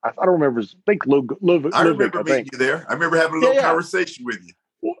for I don't remember. I think Ludwig. I remember meeting you there. I remember having a little conversation with you.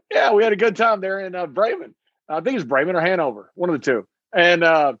 Well, yeah, we had a good time there in Bremen. I think it's Bremen or Hanover, one of the two. And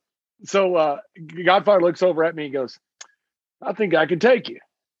so Godfather looks over at me and goes, I think I can take you.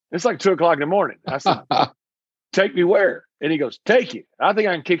 It's like 2:00 in the morning. I said, take me where? And he goes, take you. I think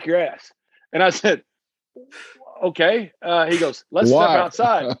I can kick your ass. And I said, okay. He goes, let's step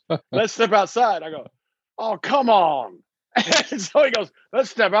outside. Let's step outside. I go, oh, come on. And so he goes, let's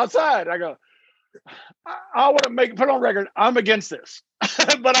step outside. I go, I want to put on record, I'm against this.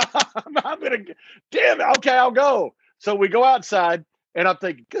 But I'm going to, damn it. Okay, I'll go. So we go outside, and I'm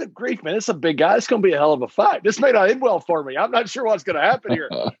thinking, good grief, man, this is a big guy. It's going to be a hell of a fight. This may not end well for me. I'm not sure what's going to happen here.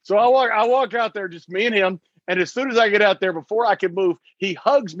 So I walk out there, just me and him. And as soon as I get out there, before I can move, he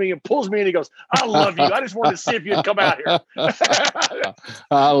hugs me and pulls me in. He goes, I love you. I just wanted to see if you'd come out here.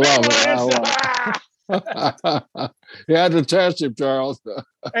 I love it. You had to test him, Charles.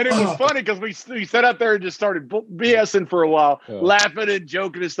 And it was funny because we sat out there and just started BSing for a while, laughing and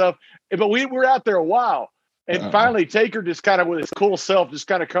joking and stuff. But we were out there a while. And finally, Taker just kind of with his cool self just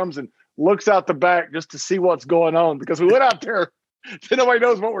kind of comes and looks out the back just to see what's going on. Because we went out there, nobody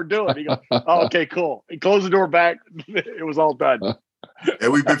knows what we're doing. He goes, oh, okay, cool. He closed the door back. It was all done.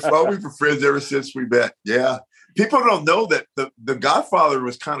 And we've been friends ever since we met. Yeah. People don't know that the Godfather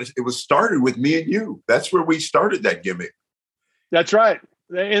was it was started with me and you. That's where we started that gimmick. That's right.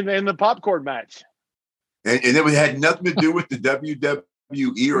 In the popcorn match. And it had nothing to do with the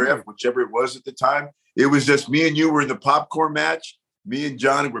WWE or F, whichever it was at the time. It was just me and you were in the popcorn match. Me and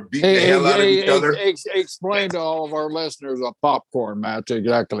Johnny were beating the hell out of each other. Explain to all of our listeners a popcorn match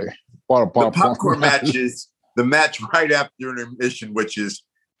exactly. What a popcorn match is the match right after intermission, which is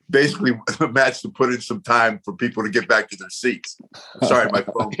basically a match to put in some time for people to get back to their seats. Sorry, my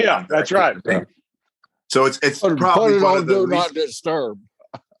phone. Yeah, that's right. So it's probably one of the do not disturb.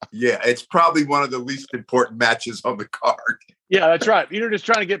 Yeah, it's probably one of the least important matches on the card. Yeah, that's right. You're just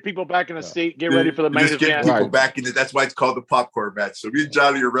trying to get people back in the seat, get ready for the main event. Get people back in it. That's why it's called the popcorn match. So me and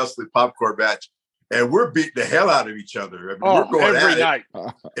Johnny are wrestling popcorn match, and we're beating the hell out of each other. I mean, we're going every night.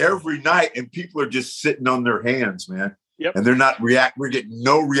 Every night, and people are just sitting on their hands, man. Yep. And they're not We're getting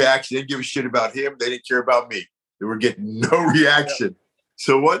no reaction. They didn't give a shit about him. They didn't care about me. They were getting no reaction. Yep.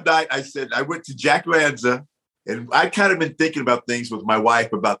 So one night I went to Jack Lanza, and I kind of been thinking about things with my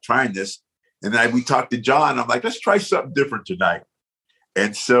wife about trying this. And then we talked to John. I'm like, let's try something different tonight.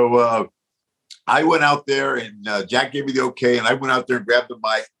 And so I went out there, and Jack gave me the okay. And I went out there and grabbed the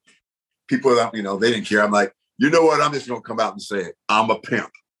mic. People, they didn't care. I'm like, you know what? I'm just going to come out and say it. I'm a pimp.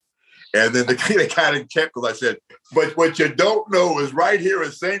 And then they kind of chuckled. I said, but what you don't know is right here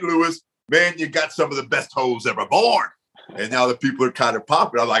in St. Louis, man, you got some of the best hoes ever born. And now the people are kind of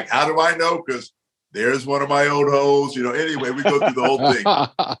popping. I'm like, how do I know? Because there's one of my old hoes. Anyway, we go through the whole thing.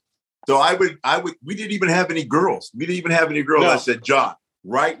 So we didn't even have any girls. No. I said, John,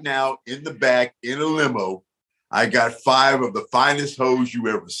 right now in the back, in a limo, I got 5 of the finest hoes you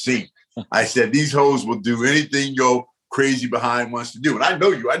ever seen. I said, these hoes will do anything your crazy behind wants to do. And I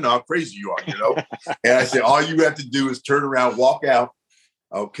know you. I know how crazy you are, And I said, all you have to do is turn around, walk out,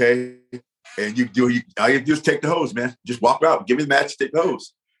 okay? And all you have to do is take the hose, man. Just walk out, give me the match, take the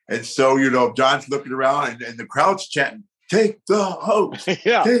hose. And so, John's looking around, and the crowd's chanting, take the hose.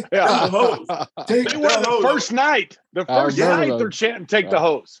 Yeah. Take the hose. Take the hose. The first night. The first night they're chanting, take the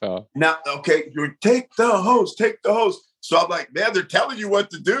hose. Now, okay, you take the hose, take the hose. So I'm like, man, they're telling you what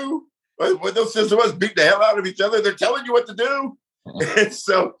to do. When those sisters of us beat the hell out of each other, they're telling you what to do. And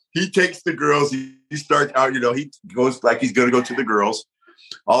so he takes the girls. He starts out, he goes like he's going to go to the girls.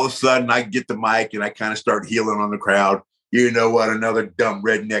 All of a sudden, I get the mic, and I kind of start healing on the crowd. You know what? Another dumb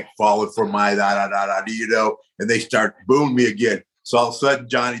redneck followed for my and they start booing me again. So all of a sudden,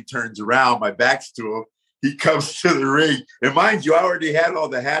 Johnny turns around. My back's to him. He comes to the ring. And mind you, I already had all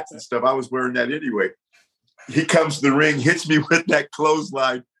the hats and stuff. I was wearing that anyway. He comes to the ring, hits me with that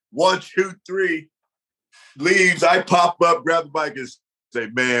clothesline. 1, 2, 3, leaves. I pop up, grab the mic, and say,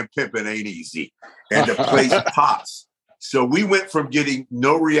 man, pimping ain't easy. And the place pops. So we went from getting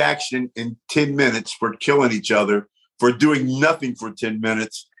no reaction in 10 minutes for killing each other, for doing nothing for 10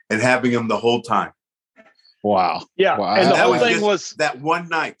 minutes, and having them the whole time. Wow. Yeah. Wow. And the whole thing was that one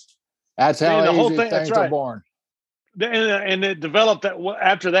night. That's how the easy whole thing, things are born. And it developed that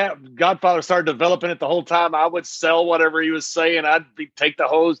after that, Godfather started developing it the whole time. I would sell whatever he was saying. Take the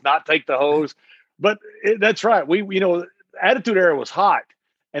hose, not take the hose. But that's right. Attitude Era was hot.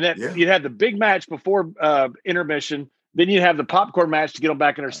 And you'd have the big match before intermission. Then you'd have the popcorn match to get them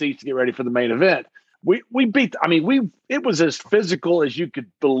back in their seats to get ready for the main event. It was as physical as you could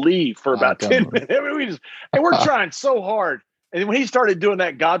believe for about 10 minutes. We're trying so hard. And when he started doing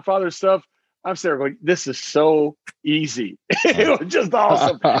that Godfather stuff, I'm sitting there going, this is so easy. It was just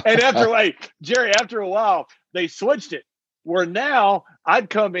awesome. And after a while, they switched it where now I'd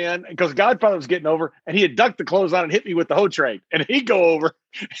come in because Godfather was getting over and he had ducked the clothesline and hit me with the hoe trade and he'd go over.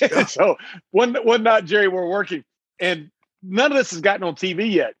 And so one night, Jerry, we're working and none of this has gotten on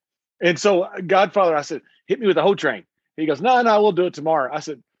TV yet. And so Godfather, I said, hit me with the hoe train. He goes, no, we'll do it tomorrow. I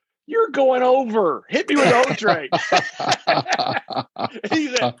said, you're going over. Hit me with the hoe train.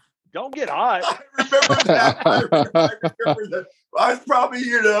 He said, don't get hot. I remember that. I was probably,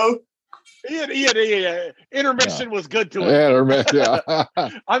 intermission was good to him.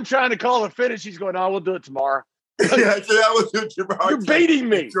 Yeah. I'm trying to call a finish. He's going, we'll do it tomorrow. Yeah, so that was tomorrow. You're baiting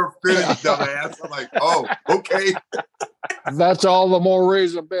me. You're finished, dumbass. I'm like, oh, okay. That's all the more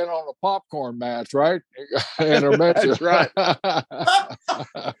reason being on a popcorn match, right? Intermission. That's right.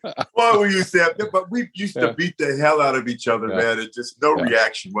 Well, we used to have, but we used to beat the hell out of each other, man. It's just no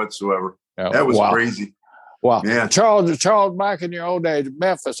reaction whatsoever. Yeah. That was crazy. Well, Yeah. Charles, back in your old days,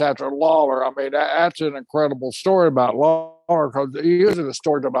 Memphis after Lawler. I mean, that's an incredible story about Lawler, because usually the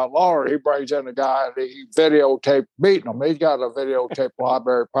stories about Lawler, he brings in a guy and he videotaped beating him. He's got a videotape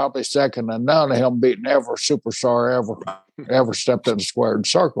library, probably second to none of him beating every superstar ever stepped in the squared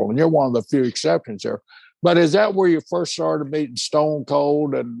circle. And you're one of the few exceptions there. But is that where you first started meeting Stone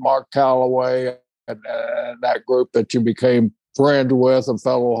Cold and Mark Calloway and that group that you became friends with and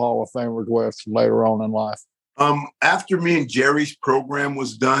fellow Hall of Famers with later on in life? After me and Jerry's program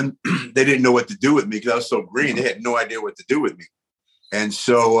was done, they didn't know what to do with me because I was so green. They had no idea what to do with me. And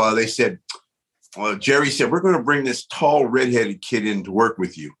so they said, Jerry said, we're going to bring this tall, redheaded kid in to work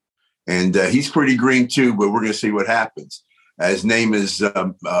with you. And he's pretty green too, but we're going to see what happens. His name is,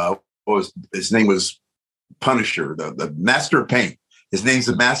 his name was Punisher, the Master of Pain. His name's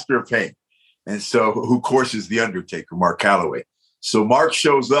the Master of Pain. And so, who, of course, is the Undertaker, Mark Calloway. So Mark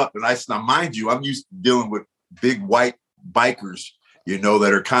shows up, and now, mind you, I'm used to dealing with big white bikers,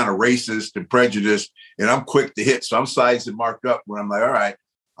 that are kind of racist and prejudiced, and I'm quick to hit. So I'm sizing Mark up when I'm like, all right.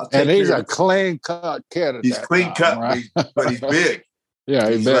 And he's a clean-cut kid. He's clean-cut, right? but he's big. Yeah,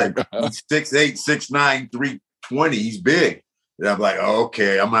 he's big. Like, he's 6'8", 6'9", 320. He's big. And I'm like, oh,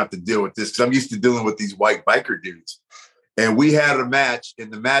 okay, I'm going to have to deal with this because I'm used to dealing with these white biker dudes. And we had a match,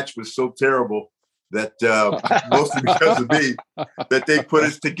 and the match was so terrible that mostly because of me, that they put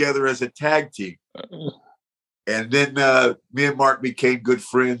us together as a tag team. And then me and Mark became good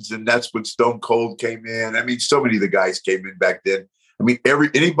friends, and that's when Stone Cold came in. I mean, so many of the guys came in back then. I mean,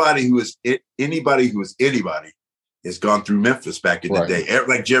 anybody who is anybody has gone through Memphis back in the day.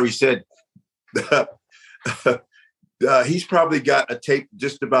 Like Jerry said, he's probably got a tape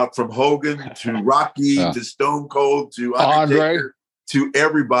just about from Hogan to Rocky to Stone Cold to Undertaker to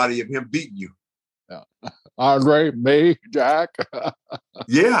everybody of him beating you. Andre, me, Jack.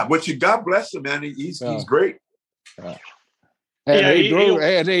 Yeah, which God bless him, man. He's great. And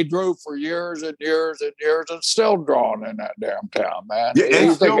he drew for years and years and years, and still drawing in that damn town, man. Yeah,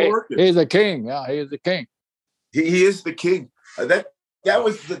 he's still working. He's the king. Yeah, he is the king. He is the king. That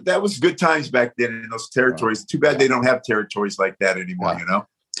was good times back then in those territories. Too bad they don't have territories like that anymore,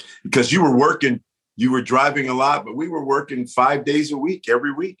 because you were working, you were driving a lot, but we were working 5 days a week,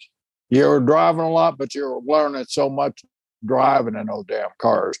 every week. You were driving a lot, but you were learning so much driving in those damn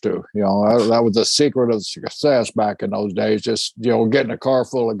cars too. That was the secret of success back in those days. Just, getting a car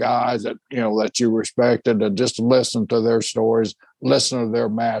full of guys that, that you respected, and just listen to their stories, listen to their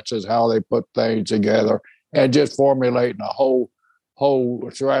matches, how they put things together, and just formulating a whole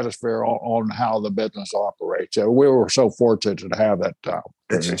stratosphere on how the business operates. So we were so fortunate to have that.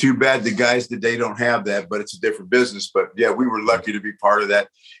 It's too bad the guys today don't have that, but it's a different business. But yeah, we were lucky to be part of that.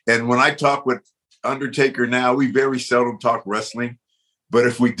 And when I talk with Undertaker now, we very seldom talk wrestling. But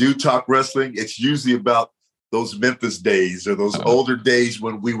if we do talk wrestling, it's usually about those Memphis days or those older days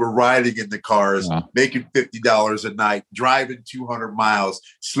when we were riding in the cars, making $50 a night, driving 200 miles,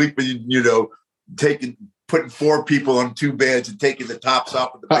 sleeping, putting 4 people on 2 beds and taking the tops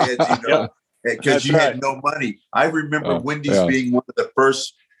off of the beds, because you had no money. I remember Wendy's being one of the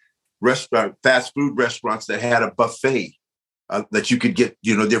first fast food restaurants that had a buffet that you could get,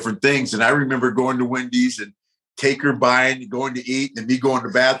 different things. And I remember going to Wendy's and Taker buying, going to eat, and me going to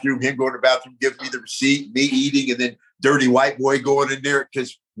the bathroom, him going to the bathroom, giving me the receipt, me eating, and then dirty white boy going in there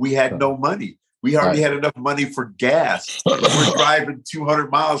because we had no money. We hardly had enough money for gas. We're driving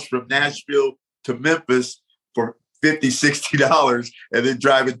 200 miles from Nashville to Memphis for $50, $60, and then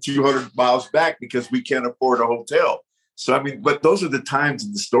driving 200 miles back because we can't afford a hotel. So, I mean, but those are the times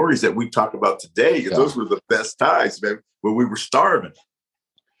and the stories that we talk about today. And those were the best times, man, when we were starving.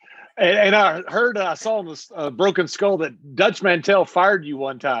 And I heard, I saw on the Broken Skull that Dutch Mantell fired you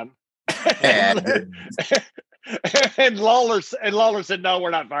one time. and Lawler said, no, we're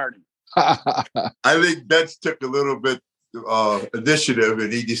not firing him. I think Dutch took a little bit initiative,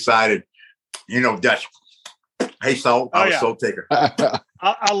 and he decided, Dutch, hey, Soul, Soul Taker. We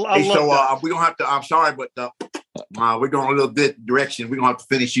don't have to, I'm sorry, but we're going a little bit direction. We're going to have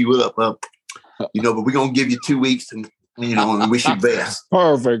to finish you up, but we're going to give you 2 weeks and, and wish you best.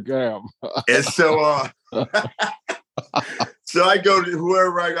 Perfect. Damn. And so, so I go to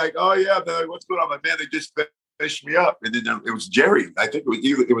whoever I like, oh yeah, they're like, what's going on? My man, they just finished me up. And then it was Jerry. I think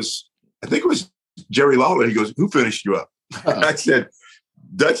it was Jerry Lawler. He goes, who finished you up? I said,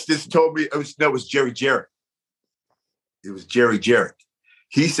 Dutch just told me it was Jerry Jarrett. It was Jerry Jarrett.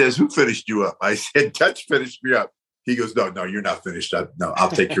 He says, who finished you up? I said, Dutch finished me up. He goes, no, you're not finished. No, I'll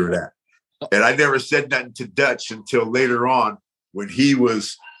take care of that. And I never said nothing to Dutch until later on when he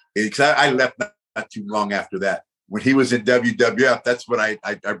was, because I left not too long after that. when he was in WWF, that's when I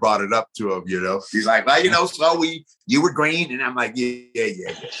brought it up to him, you know. He's like, well, you know, so you were green. And I'm like, yeah.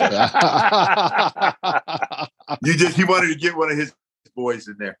 He wanted to get one of his boys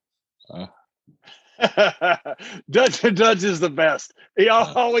in there. Dutch is the best. He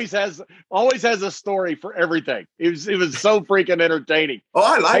always has a story for everything. It was so freaking entertaining. Oh,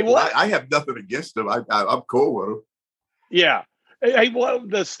 I like him. I have nothing against him. I'm cool with him. Yeah. Hey, well,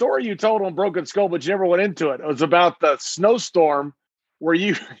 the story you told on Broken Skull, but you never went into it. It was about the snowstorm where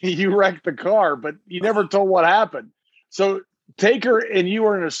you wrecked the car, but you never told what happened. So Taker and you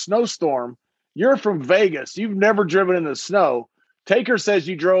were in a snowstorm. You're from Vegas. You've never driven in the snow. Taker says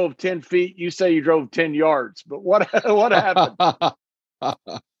you drove 10 feet. You say you drove 10 yards. But what happened?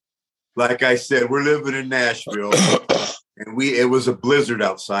 Like I said, we're living in Nashville, and it was a blizzard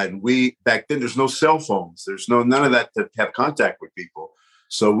outside. And back then, there's no cell phones. There's none of that to have contact with people.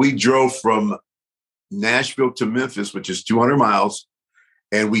 So we drove from Nashville to Memphis, which is 200 miles.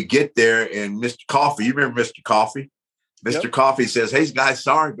 And we get there, and Mr. Coffee, you remember Mr. Coffee? Mr. Yep. Coffee says, hey, guys,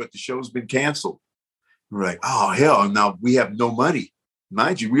 sorry, but the show's been canceled. We're like, oh, hell, now we have no money.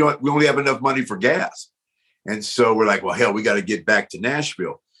 Mind you, we only have enough money for gas. And so we're like, well, hell, we got to get back to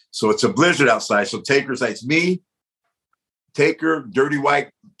Nashville. So it's a blizzard outside. So Taker's like, it's me, Taker, Dirty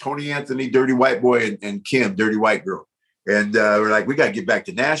White, Tony Anthony, Dirty White Boy, and Kim, Dirty White Girl. And we're like, we got to get back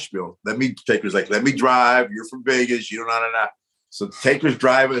to Nashville. Taker's like, let me drive. You're from Vegas. You don't know. So Taker's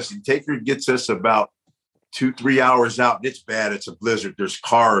driving us, and Taker gets us about 2-3 hours out. And it's bad. It's a blizzard. There's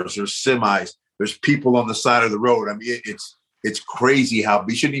cars, there's semis. There's people on the side of the road. I mean, it's crazy how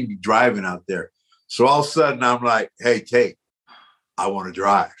we shouldn't even be driving out there. So all of a sudden, I'm like, hey, Tate, I want to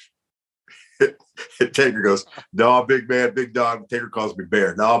drive. And Taker goes, no, big man, big dog. Taker calls me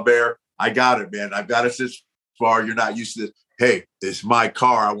Bear. No, Bear, I got it, man. I've got us this far. You're not used to this. Hey, it's my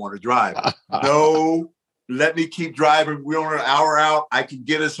car. I want to drive. No, let me keep driving. We're only an hour out. I can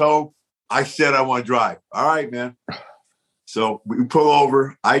get us home. I said I want to drive. All right, man. So we pull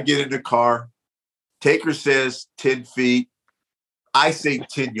over. I get in the car. Taker says 10 feet. I say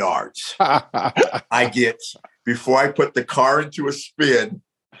 10 yards. Before I put the car into a spin,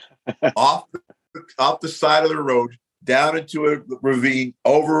 off the side of the road, down into a ravine,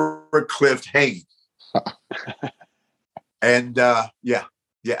 over a cliff, hanging. And I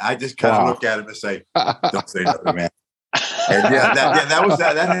just kind of look at him and say, don't say nothing, man. And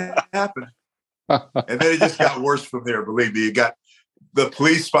that happened. And then it just got worse from there, believe me. The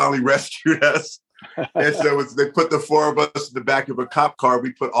police finally rescued us. And so they put the four of us in the back of a cop car.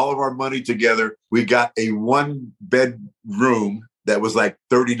 We put all of our money together. We got a 1-bed room that was like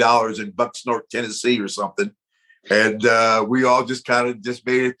 $30 in Bucksnort, Tennessee or something. And we all just kind of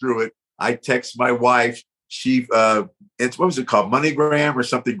made it through it. I text my wife. What was it called? MoneyGram or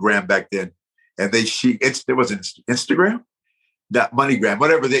something Gram back then. And it was Instagram? Not MoneyGram,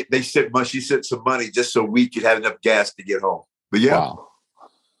 whatever. They sent money. She sent some money just so we could have enough gas to get home. But yeah. Wow.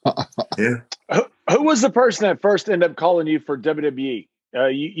 Yeah. Who was the person that first ended up calling you for WWE?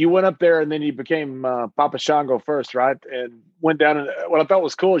 You went up there and then you became Papa Shango first, right? And went down. And what I thought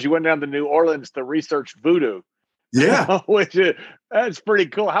was cool is you went down to New Orleans to research voodoo. Yeah, that's pretty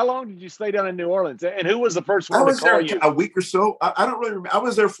cool. How long did you stay down in New Orleans? And who was the first one to call you? A week or so. I don't really remember. I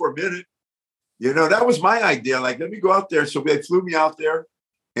was there for a minute. You know, that was my idea. Like, let me go out there. So they flew me out there.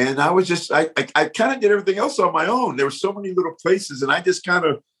 And I was I kind of did everything else on my own. There were so many little places, and I just kind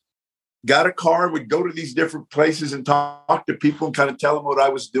of got a car, would go to these different places and talk to people and kind of tell them what I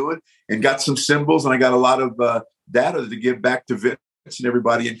was doing, and got some symbols. And I got a lot of data to give back to Vince and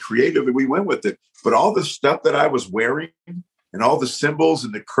everybody in creative, and we went with it. But all the stuff that I was wearing and all the symbols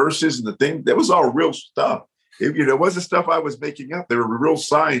and the curses and the thing, that was all real stuff. It wasn't stuff I was making up. There were real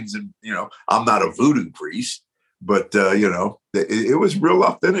signs, and, I'm not a voodoo priest, but, it was real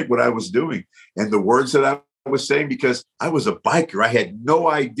authentic what I was doing. And the words that I was saying, because I was a biker, I had no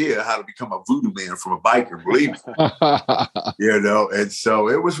idea how to become a voodoo man from a biker, believe me. And so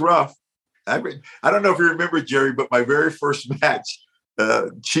it was rough. I don't know if you remember, Jerry, but my very first match,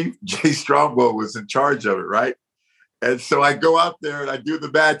 Chief Jay Strongbow was in charge of it, right? And so I go out there and I do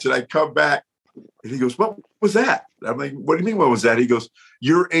the match, and I come back, and he goes, "What was that?" I'm like, "What do you mean, what was that?" He goes,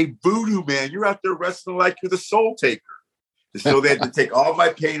 "You're a voodoo man. You're out there wrestling like you're the Soul Taker." And so they had to take all my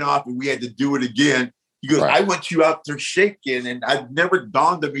paint off, and we had to do it again. He goes, "I want you out there shaking," and it never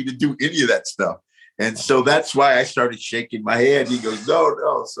dawned on me to do any of that stuff. And so that's why I started shaking my head. He goes,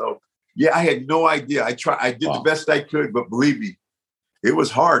 no. So yeah, I had no idea. I did the best I could, but believe me, it was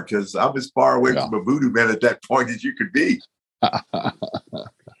hard because I'm as far away from a voodoo man at that point as you could be.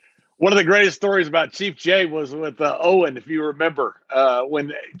 One of the greatest stories about Chief Jay was with Owen, if you remember,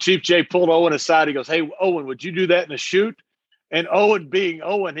 when Chief Jay pulled Owen aside. He goes, "Hey, Owen, would you do that in a shoot?" And Owen, being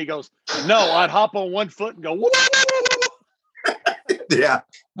Owen, he goes, "No, I'd hop on one foot and go." Whoa, whoa, whoa, whoa. Yeah.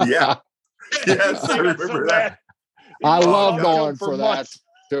 Yes, I remember that. I loved Owen for that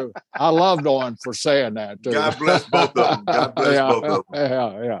too. I loved Owen for saying that too. God bless both of them. God bless both of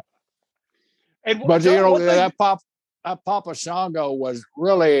them. Yeah. And But that Papa Shango was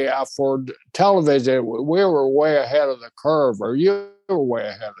really for television. We were way ahead of the curve, or you were way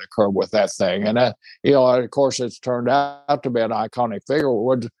ahead of the curve with that thing. And that, of course, it's turned out to be an iconic figure.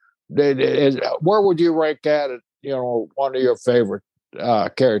 Where would you rank that? One of your favorite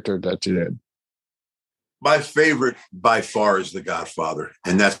characters that you did. My favorite by far is The Godfather,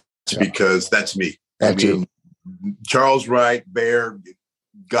 and that's because that's me. That's you. Charles Wright, Bear,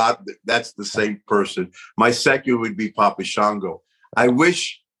 God, that's the same person. My second would be Papa Shango. I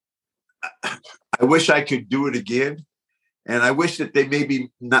wish I could do it again, and I wish that they maybe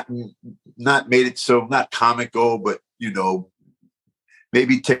not made it so not comical, but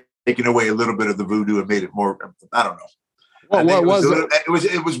maybe taken away a little bit of the voodoo and made it more. I don't know. Well, what was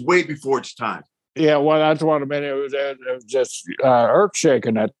it? It was way before its time. Yeah, well, that's what I mean. It was just earth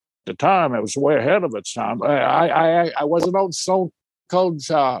shaking at the time. It was way ahead of its time. I wasn't on Stone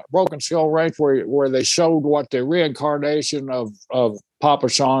Cold's Broken Skull Ranch where they showed what the reincarnation of Papa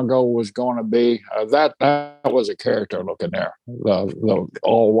Shango was going to be. That was a character looking there. The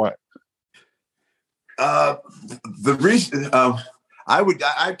all white. The reason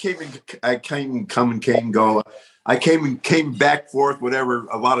I came back forth, whatever,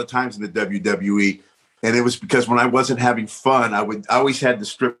 a lot of times in the WWE. And it was because when I wasn't having fun, I always had the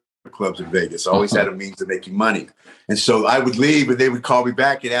strip clubs in Vegas. I always had a means of making money. And so I would leave and they would call me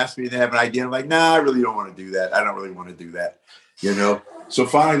back and ask me to have an idea. I'm like, nah, I really don't want to do that. I don't really want to do that. So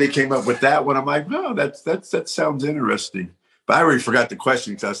finally they came up with that one. I'm like, no, that sounds interesting. But I already forgot the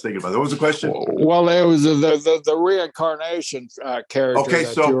question because I was thinking about it. What was the question? Well, it was the reincarnation character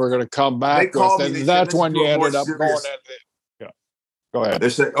that you were going to come back with, and that's when you ended up going into. Yeah, go ahead. They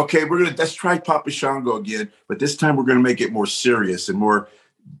said, "Okay, let's try Papa Shango again, but this time we're going to make it more serious and more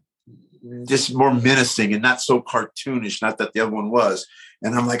menacing and not so cartoonish. Not that the other one was."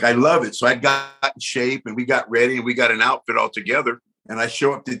 And I'm like, I love it. So I got in shape and we got ready and we got an outfit all together. And I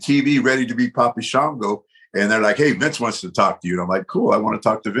show up to TV ready to be Papa Shango. And they're like, "Hey, Vince wants to talk to you." And I'm like, "Cool, I want to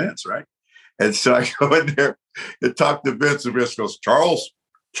talk to Vince, right?" And so I go in there and talk to Vince, and Vince goes, "Charles,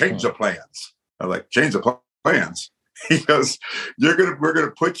 change the plans." I'm like, "Change the plans?" He goes, we're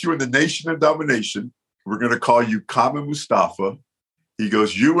gonna put you in the Nation of Domination. We're gonna call you Kama Mustafa. He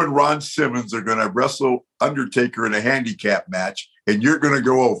goes, "You and Ron Simmons are gonna wrestle Undertaker in a handicap match, and you're gonna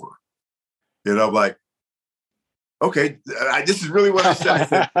go over." And I'm like, "Okay, this is really what I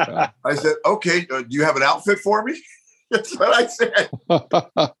said." I said, "Okay, do you have an outfit for me?" That's what I said.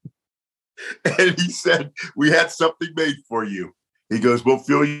 And he said, "We had something made for you." He goes, "We'll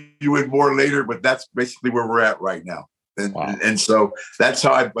fill you in more later, but that's basically where we're at right now." And so that's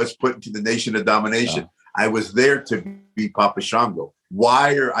how I was put into the Nation of Domination. Yeah. I was there to be Papa Shango.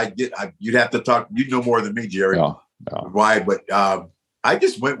 Why? You'd have to talk. You know more than me, Jerry. Yeah. Why? But I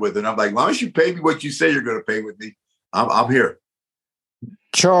just went with it. I'm like, as long as you pay me what you say you're going to pay with me, I'm here.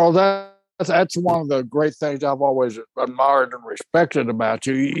 Charles, that's one of the great things I've always admired and respected about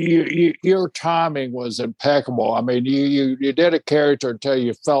you. Your timing was impeccable. I mean, you did a character until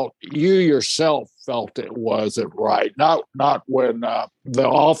you yourself felt it wasn't right. Not when the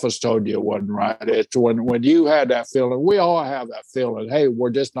office told you it wasn't right. It's when you had that feeling. We all have that feeling. Hey, we're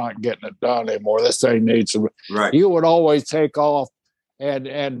just not getting it done anymore. This thing needs some. Right. You would always take off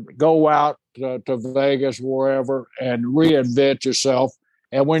and go out to Vegas, wherever, and reinvent yourself.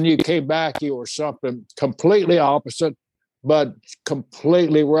 And when you came back, you were something completely opposite, but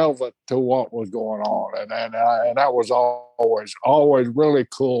completely relevant to what was going on. And that was always really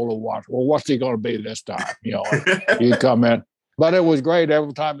cool to watch. Well, what's he going to be this time? You come in. But it was great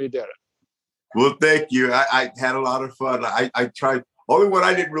every time you did it. Well, thank you. I had a lot of fun. I tried. Only one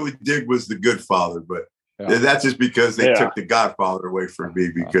I didn't really dig was The Good Father, but that's just because they took The Godfather away from me,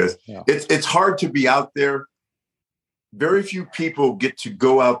 because it's hard to be out there. Very few people get to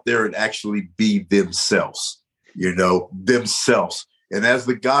go out there and actually be themselves, themselves. And as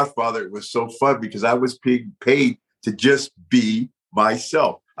The Godfather, it was so fun because I was paid to just be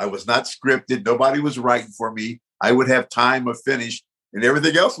myself. I was not scripted. Nobody was writing for me. I would have time or finish, and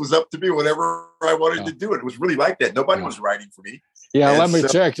everything else was up to me, whatever I wanted to do. It was really like that. Nobody was writing for me. Yeah, And let me so-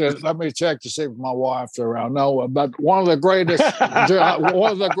 check it. Let me check to see if my wife's around. No, but one of the greatest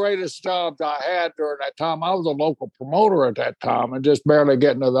jobs I had during that time. I was a local promoter at that time and just barely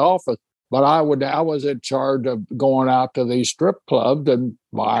getting to the office. But I was in charge of going out to these strip clubs and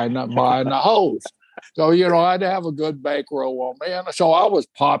buying the hose. So, I had to have a good bankroll on me. And so I was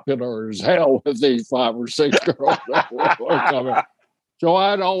popular as hell with these 5 or 6 girls that were coming. So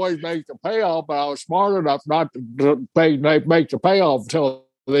I'd always make the payoff, but I was smart enough not to make the payoff until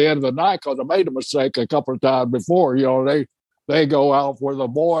the end of the night because I made a mistake a couple of times before. They go out with a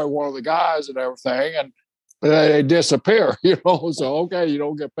boy, one of the guys and everything, and they disappear, So, okay, you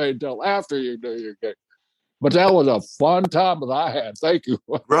don't get paid until after you do your gig. But that was a fun time that I had. Thank you.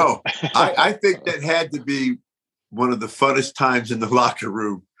 Bro, I think that had to be one of the funnest times in the locker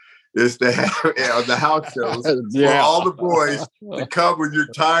room is to have on the house shows for all the boys to come when you're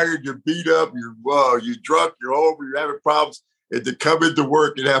tired, you're beat up, you're drunk, you're over, you're having problems, and to come into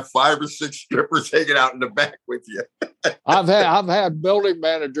work and have 5 or 6 strippers hanging out in the back with you. I've had building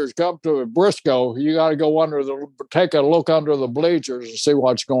managers come to Briscoe. You got to go take a look under the bleachers and see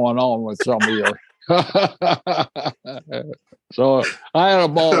what's going on with some of your. So I had a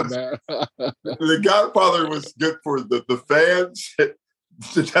ball, man. The Godfather was good for the fans,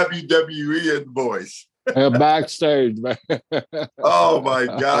 the WWE, and the boys. And backstage, man. Oh my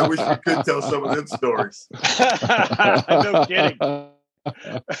God! I wish we could tell some of them stories. No kidding.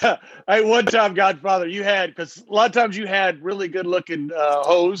 Hey, one time, Godfather, you had, because a lot of times you had really good looking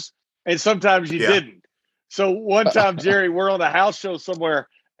hoes, and sometimes you didn't. So one time, Jerry, we're on a house show somewhere,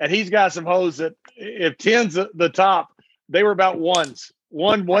 and he's got some hoes that, if 10's the top, they were about 1s,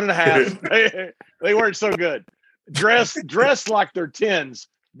 1.5. They weren't so good. Dressed like they're 10's,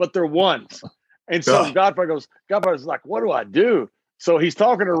 but they're 1s. And so Godfather's like, what do I do? So he's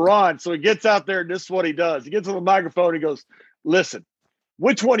talking to Ron. So he gets out there, and this is what he does. He gets on the microphone. He goes, listen,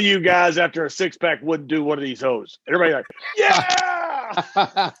 which one of you guys after a 6-pack wouldn't do one of these hoes? Everybody like,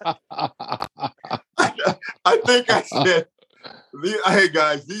 yeah. I think I said, hey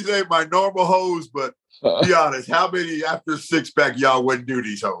guys, these ain't my normal hoes, but be honest, how many after 6-pack y'all wouldn't do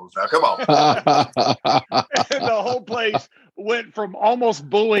these hoes? Now come on. And the whole place went from almost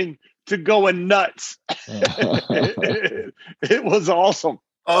booing to going nuts. It was awesome.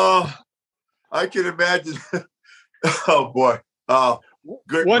 Oh, I can imagine. Oh boy.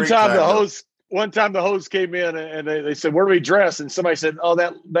 One time the host came in and they said, where do we dress? And somebody said, oh,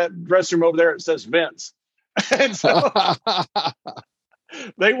 that dressing room over there, it says Vince. And so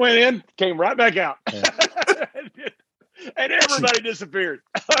they went in, came right back out. And everybody disappeared.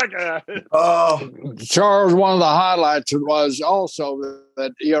 Charles, one of the highlights was also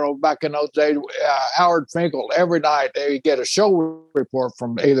that, back in those days, Howard Finkel, every night they get a show report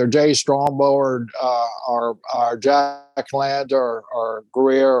from either Jay Strongbow or Jack Land or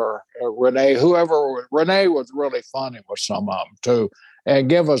Greer or Renee, whoever. Renee was really funny with some of them, too, and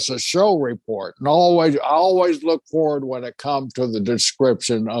give us a show report. And I always look forward when it comes to the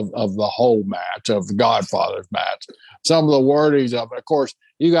description of the whole match, of the Godfather's match. Some of the wordings of it. Of course,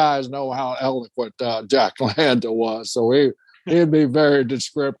 you guys know how eloquent Jack Landa was, so he'd be very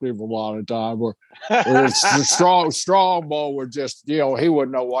descriptive a lot of time. Where Strongbow would just, he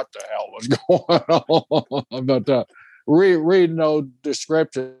wouldn't know what the hell was going on. But reading those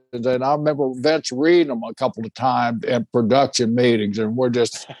descriptions, and I remember Vince reading them a couple of times in production meetings, and we're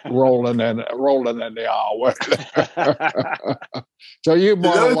just rolling in the aisle with it. So you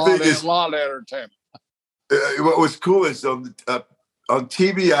brought a lot of entertainment. What was cool is on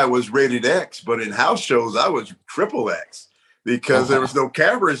TV I was rated X, but in house shows I was triple X because there was no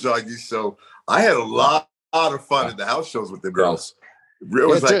cameras on you. So I had a lot of fun in the house shows with the girls. It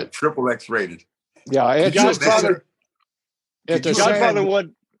was like triple X rated. Yeah, it's Godfather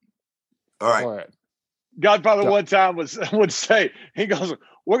one. All right. Godfather one time would say, he goes,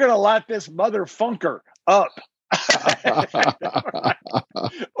 "We're gonna light this motherfunker up."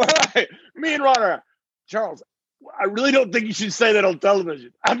 Right. Me and Ron are, Charles, I really don't think you should say that on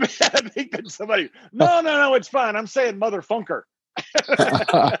television. I think that somebody, no, it's fine. I'm saying motherfunker.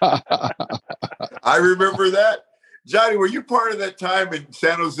 I remember that. Johnny, were you part of that time in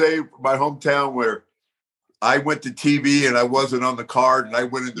San Jose, my hometown, where I went to TV and I wasn't on the card and I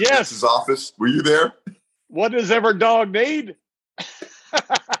went into Vince's office? Were you there? What does every dog need?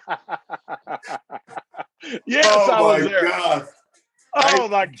 Yes, I was there. God. Oh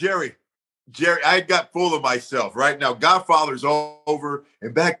my God. Jerry, I got full of myself. Right now, Godfather's over,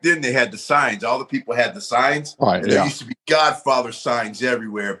 and back then they had the signs. All the people had the signs. Right, There used to be Godfather signs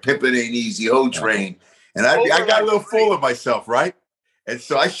everywhere. Pimpin' Ain't Easy, Ho Train. And I got a little full of myself, right? And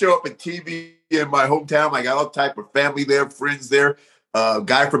so I show up at TV in my hometown. I got all type of family there, friends there.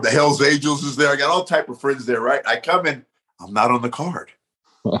 Guy from the Hells Angels is there. I got all type of friends there, right? I come in, I'm not on the card.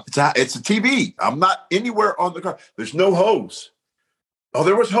 It's a TV. I'm not anywhere on the card. There's no hose. Oh,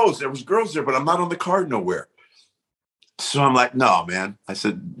 there was hose. There was girls there, but I'm not on the card nowhere. So I'm like, no, man. I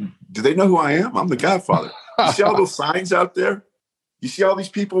said, do they know who I am? I'm the Godfather. You see all those signs out there? You see all these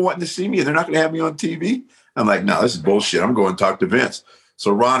people wanting to see me and they're not going to have me on TV? I'm like, no, this is bullshit. I'm going to talk to Vince.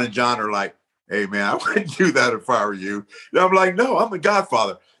 So Ron and John are like, hey, man, I wouldn't do that if I were you. And I'm like, no, I'm the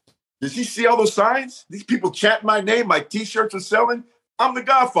Godfather. Does he see all those signs? These people chant my name. My T-shirts are selling. I'm the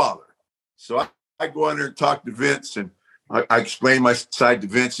Godfather. So I go in there and talk to Vince, and I explain my side to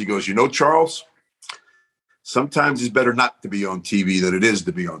Vince. He goes, Charles, sometimes it's better not to be on TV than it is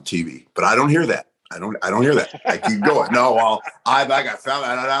to be on TV. But I don't hear that. I don't hear that. I keep going. No, well, I got found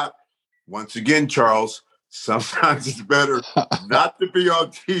out. Once again, Charles, sometimes it's better not to be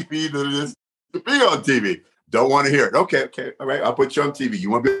on TV than it is to be on TV. Don't want to hear it. Okay. All right. I'll put you on TV. You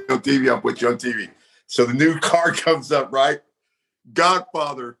want to be on TV? I'll put you on TV. So the new card comes up, right?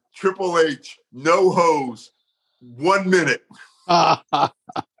 Godfather, Triple H, no hose, 1 minute.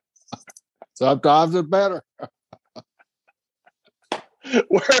 Sometimes it's better.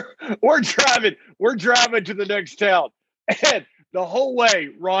 We're driving to the next town. And the whole way,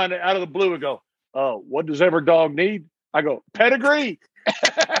 Ron, out of the blue, would go, what does every dog need? I go, pedigree.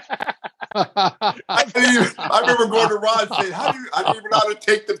 I remember going to Ron and saying, I didn't even know how to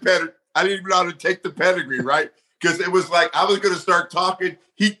take the pedigree. I didn't even know how to take the pedigree, right? Because it was like I was going to start talking.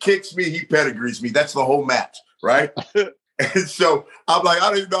 He kicks me. He pedigrees me. That's the whole match, right? And so I'm like, I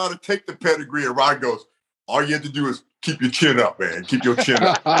don't even know how to take the pedigree. And Ron goes, all you have to do is keep your chin up, man. Keep your chin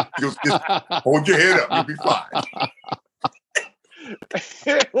up. He goes, just hold your head up. You'll be fine.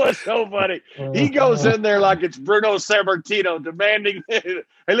 It was so funny. He goes in there like it's Bruno Sammartino demanding, hey,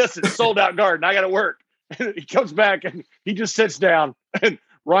 listen, sold out garden. I got to work. He comes back and he just sits down. And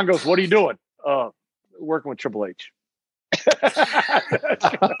Ron goes, what are you doing? Working with Triple H.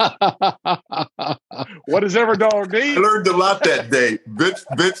 What does every dog need? I learned a lot that day.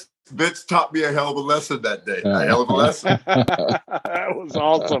 Vince taught me a hell of a lesson that day. A hell of a lesson. That was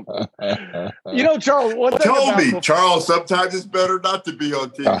awesome. Charles, what told me, Charles, sometimes it's better not to be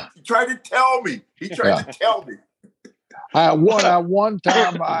on TV. He tried to tell me. To tell me. One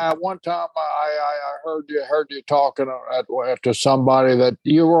time, I heard you talking to somebody that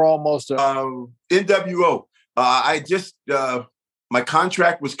you were almost NWO. I just my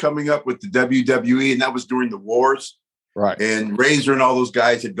contract was coming up with the WWE, and that was during the wars. Right. And Razor and all those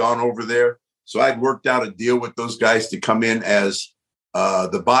guys had gone over there. So I'd worked out a deal with those guys to come in as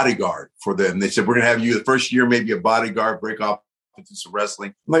the bodyguard for them. They said, we're going to have you the first year, maybe a bodyguard, break off into some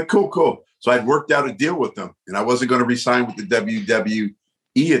wrestling. I'm like, cool. So I'd worked out a deal with them, and I wasn't going to resign with the WWE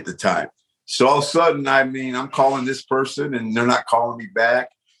at the time. So all of a sudden, I'm calling this person, and they're not calling me back.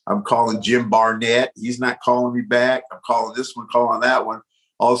 I'm calling Jim Barnett. He's not calling me back. I'm calling this one, calling that one.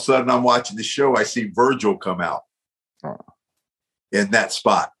 All of a sudden, I'm watching the show. I see Virgil come out in that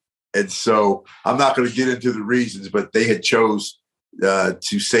spot. And so I'm not going to get into the reasons, but they had chose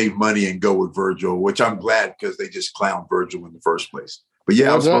to save money and go with Virgil, which I'm glad because they just clowned Virgil in the first place. But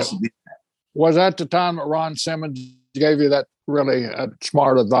yeah, I was supposed to be. Was that the time that Ron Simmons gave you that really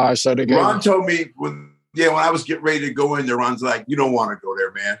smart advice that he gave? Ron told me when I was getting ready to go in there, Ron's like, you don't want to go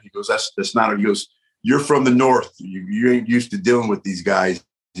there, man. He goes, that's not, he goes, you're from the North. You ain't used to dealing with these guys.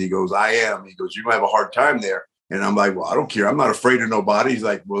 He goes, I am. He goes, you're going to have a hard time there. And I'm like, well, I don't care. I'm not afraid of nobody. He's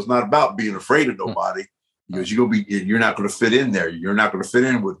like, well, it's not about being afraid of nobody. He goes, you're not going to fit in there. You're not going to fit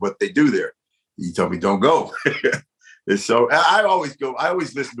in with what they do there. He told me, don't go. And so I always go. I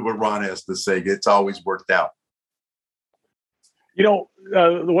always listen to what Ron has to say. It's always worked out. The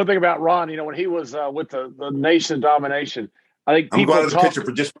one thing about Ron, when he was with the Nation of Domination, I think people I'm going to the picture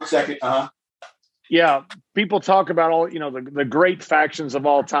for just 1 second. Yeah, people talk about all the great factions of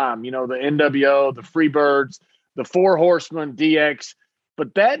all time. The NWO, the Freebirds, the Four Horsemen, DX,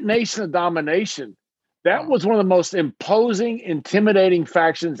 but that Nation of Domination, that was one of the most imposing, intimidating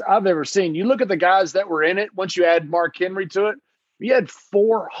factions I've ever seen. You look at the guys that were in it. Once you add Mark Henry to it, you had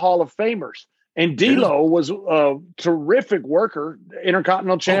 4 Hall of Famers. And D'Lo was a terrific worker,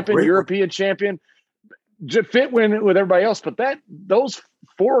 Intercontinental Champion, European Champion, fit with everybody else. But those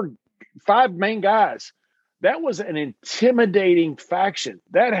 5 main guys, that was an intimidating faction.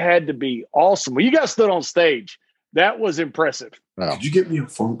 That had to be awesome. When you guys stood on stage, that was impressive. Wow. Did you get me a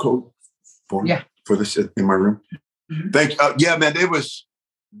phone code for this in my room? Mm-hmm. Thank you. Yeah, man,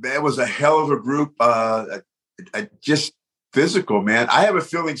 that was a hell of a group. Just physical, man. I have a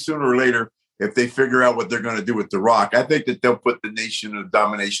feeling sooner or later, if they figure out what they're going to do with The Rock, I think that they'll put the Nation of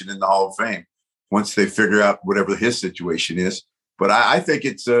Domination in the Hall of Fame once they figure out whatever his situation is. But I think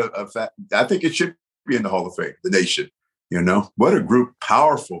it's a fact. I think it should be in the Hall of Fame, the Nation. What a group.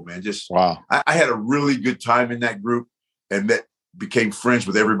 Powerful, man. Just wow. I had a really good time in that group and became friends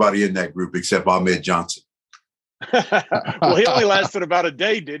with everybody in that group except Ahmed Johnson. Well, he only lasted about a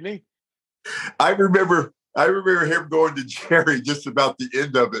day, didn't he? I remember him going to Jerry just about the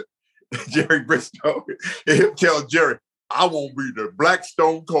end of it. Jerry Brisco, and him telling Jerry, I won't be the Black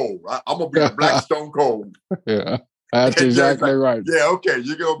Stone Cold. I'm going to be the Black Stone Cold. Yeah, that's exactly right. Yeah, okay.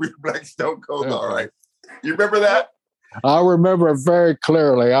 You're going to be the Black Stone Cold. Yeah. All right. You remember that? I remember it very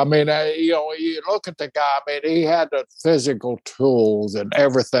clearly. I mean, you look at the guy. I mean, he had the physical tools and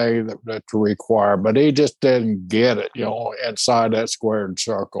everything that's required, but he just didn't get it, inside that squared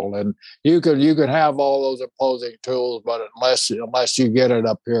circle. And you could have all those opposing tools, but unless you get it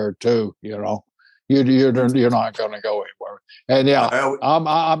up here too, you're not going to go anywhere. And yeah,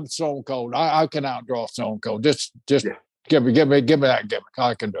 I'm Stone Cold. I can outdraw Stone Cold. Just give me that gimmick.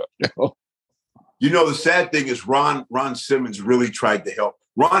 I can do it. The sad thing is Ron Simmons really tried to help.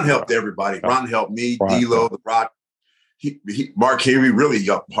 Ron helped everybody. Ron helped me, D'Lo, The Rock, Mark Henry, really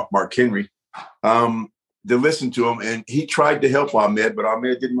helped Mark Henry to listen to him. And he tried to help Ahmed, but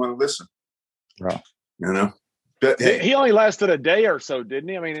Ahmed didn't want to listen. Right. But, hey, he only lasted a day or so, didn't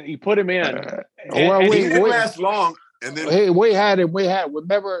he? I mean, he put him in. He didn't last long. And then we had him.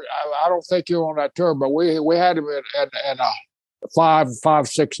 Remember, I don't think you were on that tour, but we had him in a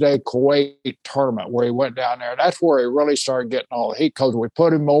 5-6 day Kuwait tournament where he went down there. That's where he really started getting all the heat because we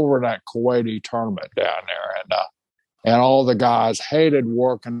put him over in that Kuwaiti tournament down there, and all the guys hated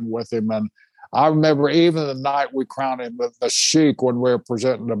working with him. And I remember even the night we crowned him the Sheik when we were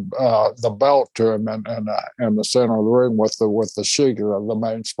presenting the belt to him in the center of the ring with the Sheik, the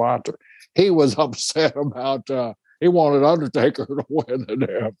main sponsor. He was upset about. He wanted Undertaker to win the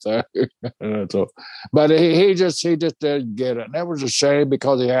damn thing. But he just didn't get it. And that was a shame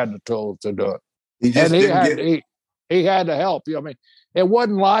because he had the tools to do it. He had to help you. I mean, it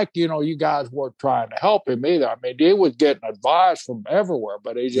wasn't like, you guys were trying to help him either. I mean, he was getting advice from everywhere,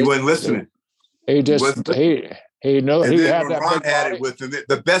 but he wasn't listening. He knew and he then had when that Ron big had body. it with him.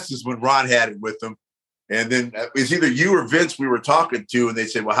 The best is when Ron had it with him. And then it was either you or Vince we were talking to, and they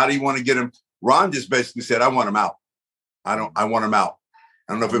said, well, how do you want to get him? Ron just basically said, I want him out. I want him out.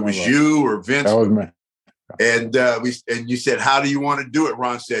 I don't know if it was you or Vince. That was me. And you said, how do you want to do it?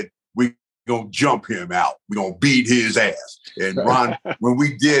 Ron said, we gonna jump him out. We gonna beat his ass. And Ron, when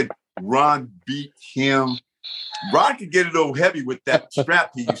we did, Ron beat him. Ron could get a little heavy with that strap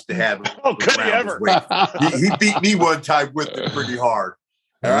he used to have. Oh, could he ever? He beat me one time with it pretty hard.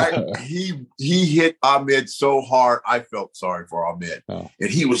 All right. He hit Ahmed so hard, I felt sorry for Ahmed. Oh. And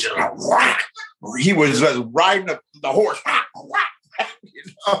he was just like, whack. He was just riding the horse.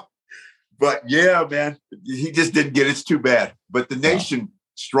 But yeah, man, he just didn't get it. It's too bad. But the Nation,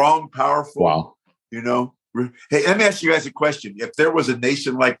 strong, powerful. Wow. Hey, let me ask you guys a question. If there was a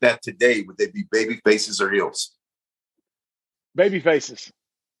Nation like that today, would they be baby faces or heels? Baby faces.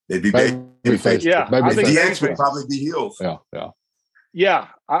 They'd be baby faces. Yeah. I think DX would probably be heels. Yeah. Yeah,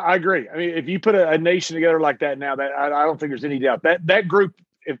 I agree. I mean, if you put a Nation together like that now, that I don't think there's any doubt that group,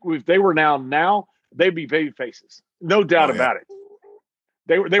 if they were now they'd be baby faces, no doubt about it.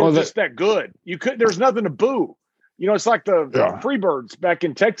 They were just that good. There's nothing to boo. It's like the Freebirds back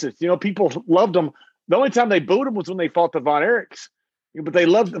in Texas. People loved them. The only time they booed them was when they fought the Von Erichs. But they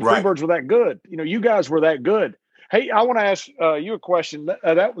loved the Freebirds were that good. You guys were that good. Hey, I want to ask you a question.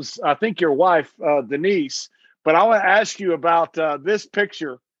 That was, I think, your wife, Denise. But I want to ask you about this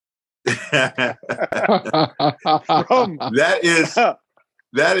picture. That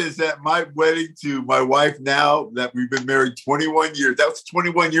is at my wedding to my wife now that we've been married 21 years. That was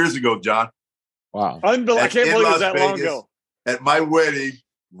 21 years ago, John. Wow. Unbelievable. I can't believe it was that long ago. At my wedding,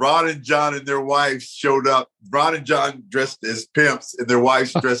 Ron and John and their wives showed up. Ron and John dressed as pimps and their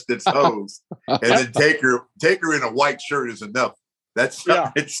wives dressed as hoes. And then take her in a white shirt is enough. That's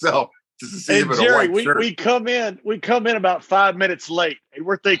itself. And Jerry, we come in about 5 minutes late, and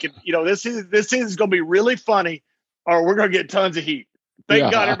we're thinking, this is going to be really funny, or we're going to get tons of heat.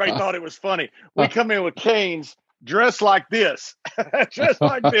 Thank God everybody thought it was funny. We come in with canes, dressed like this,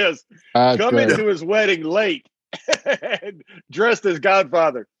 come into his wedding late, dressed as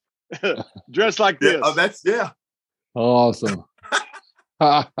Godfather, dressed like this. Awesome.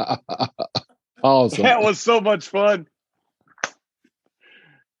 Awesome. That was so much fun.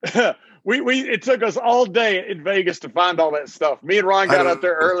 It took us all day in Vegas to find all that stuff. Me and Ron got out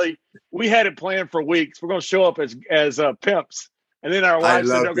there early. We had it planned for weeks. We're going to show up as pimps, and then our wife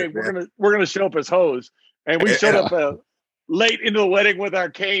said, "Okay, we're going to show up as hoes." And we showed up. late into the wedding with our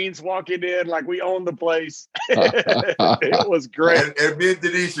canes, walking in like we own the place. It was great. And me and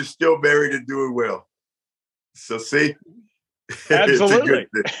Denise are still married and doing well. So see, absolutely,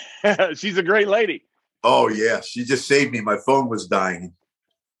 she's a great lady. Oh yeah, she just saved me. My phone was dying.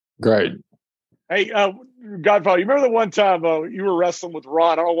 Great. Hey, Godfather, you remember the one time you were wrestling with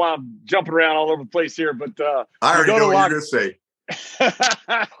Ron? I don't know why I'm jumping around all over the place here, but I already know what you're going to say.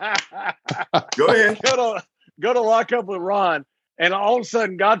 Go ahead. Go to lock up with Ron, and all of a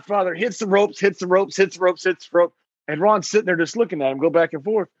sudden, Godfather hits the ropes, and Ron's sitting there just looking at him, go back and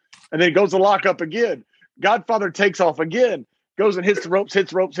forth, and then goes to lock up again. Godfather takes off again, goes and hits the ropes,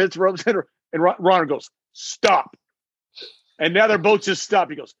 and Ron goes, stop. And now they're both just stopped.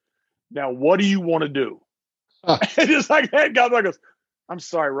 He goes, now what do you want to do? And just like that, Godfather goes, I'm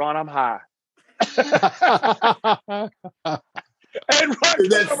sorry, Ron, I'm high. And Ron in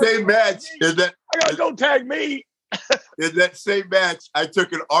that same match, I gotta go tag me. In that same match, I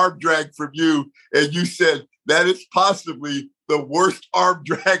took an arm drag from you, and you said that is possibly the worst arm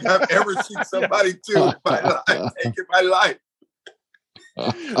drag I've ever seen somebody do in my life.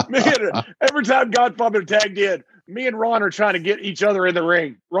 Man, every time Godfather tagged in, me and Ron are trying to get each other in the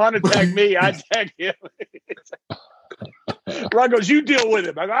ring. Ron would tag me, I tag him. Ron goes, you deal with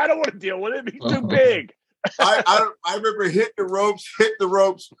him. I go, I don't want to deal with him. He's too big. I remember hitting the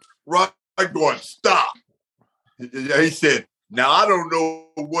ropes, Ron going, stop. He said, now I don't know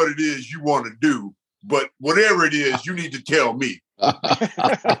what it is you want to do, but whatever it is, you need to tell me. And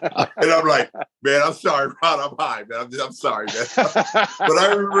I'm like, man, I'm sorry, Ron, I'm high, man. I'm sorry, man. But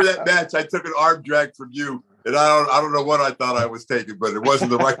I remember that match, I took an arm drag from you, and I don't know what I thought I was taking, but it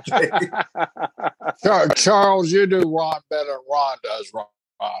wasn't the right thing. Charles, you do Ron better than Ron does, Ron.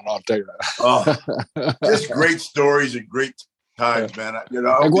 I'll tell you that. Oh, just great stories and great times, man.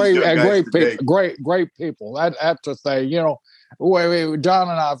 Great people. That's the thing. John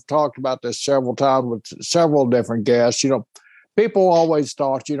and I have talked about this several times with several different guests. People always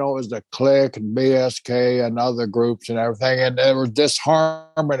thought, it was the Clique and BSK and other groups and everything, and there was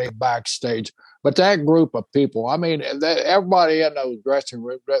disharmony backstage. But that group of people, I mean, everybody in those dressing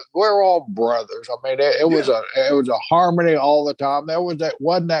rooms, we're all brothers. I mean, it was a harmony all the time.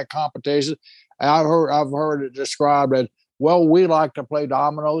 Wasn't that competition. I've heard it described as, well, we like to play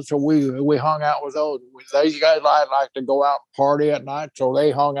dominoes, so we hung out with those. These guys like to go out and party at night, so they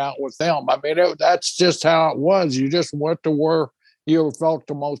hung out with them. I mean, that's just how it was. You just went to where you felt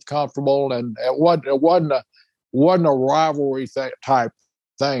the most comfortable, and it wasn't a rivalry type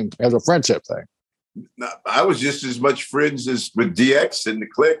thing as a friendship thing. No, I was just as much friends as with DX and the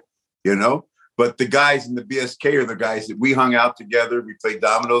Clique, But the guys in the BSK are the guys that we hung out together. We played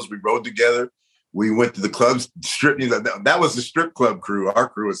dominoes. We rode together. We went to the clubs, that was the strip club crew. Our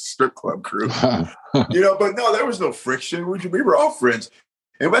crew was the strip club crew. But no, there was no friction. We were all friends.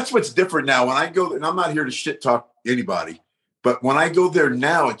 And that's what's different now. When I go, and I'm not here to shit talk anybody, but when I go there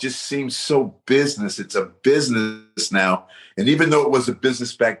now, it just seems so business. It's a business now. And even though it was a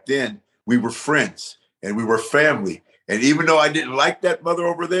business back then, we were friends and we were family. And even though I didn't like that mother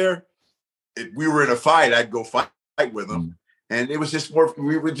over there, we were in a fight, I'd go fight with them. And it was just more,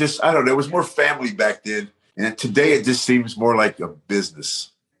 I don't know, it was more family back then. And today it just seems more like a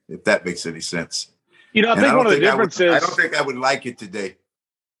business, if that makes any sense. I think one of the differences, I don't think I would like it today.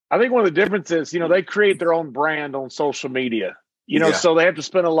 I think one of the differences, they create their own brand on social media, so they have to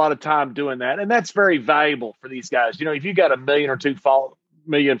spend a lot of time doing that. And that's very valuable for these guys. If you got 1 million or 2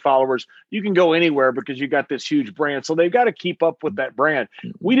 million followers, you can go anywhere because you got this huge brand. So they've got to keep up with that brand.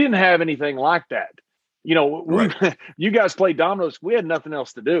 We didn't have anything like that. Right. You guys played dominoes. We had nothing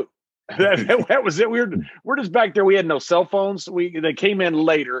else to do. That was it. We're just back there. We had no cell phones. They came in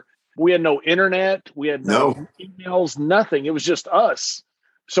later. We had no internet. We had no emails, nothing. It was just us.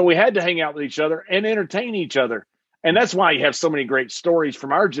 So we had to hang out with each other and entertain each other. And that's why you have so many great stories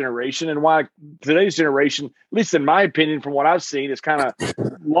from our generation, and why today's generation, at least in my opinion, from what I've seen, is kind of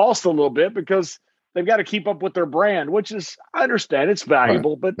lost a little bit because they've got to keep up with their brand, which is, I understand it's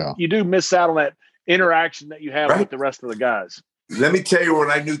valuable, but you do miss out on that interaction that you have with the rest of the guys. Let me tell you when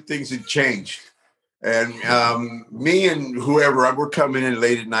I knew things had changed. And me and whoever, we're coming in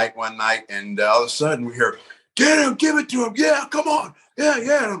late at night one night, and all of a sudden we hear, get him, give it to him. Yeah, come on. Yeah.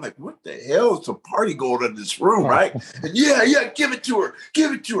 And I'm like, what the hell? It's a party going on in this room, right? And yeah, give it to her.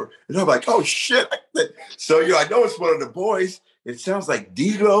 And I'm like, oh, shit. So, I know it's one of the boys. It sounds like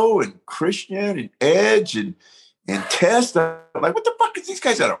D'Lo and Christian and Edge and Test. I'm like, what the fuck is these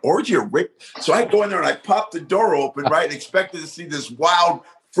guys at an orgy or rape? So I go in there and I pop the door open, right? And expected to see this wild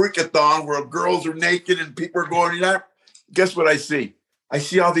freakathon where girls are naked and people are going, Guess what I see? I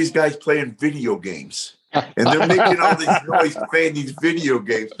see all these guys playing video games. And they're making all this noise playing these video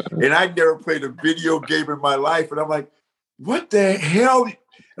games. And I'd never played a video game in my life. And I'm like, what the hell?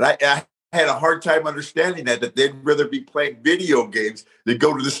 And I had a hard time understanding that they'd rather be playing video games than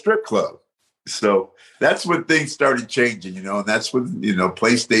go to the strip club. So that's when things started changing, and that's when,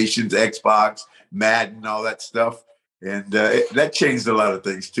 PlayStations, Xbox, Madden, all that stuff. And that changed a lot of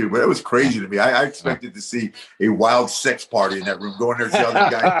things too. But it was crazy to me. I expected to see a wild sex party in that room. Going there, the other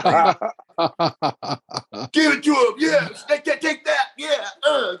guy, give it to him. Yeah, take that. Yeah,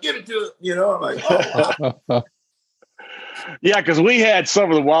 give it to him. I'm like, oh, wow. Yeah, because we had some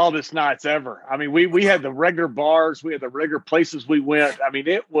of the wildest nights ever. I mean, we had the regular bars, we had the regular places we went. I mean,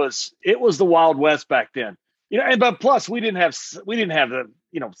 it was the Wild West back then. But plus we didn't have the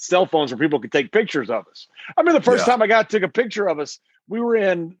cell phones where people could take pictures of us. I mean, the first time I took a picture of us, we were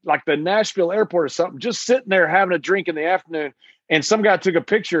in like the Nashville airport or something, just sitting there having a drink in the afternoon, and some guy took a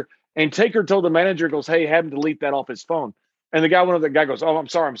picture, and Taker told the manager, goes, "Hey, have him delete that off his phone." And the guy goes, "Oh, I'm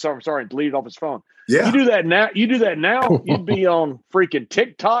sorry," and deleted off his phone. Yeah. You do that now, you'd be on freaking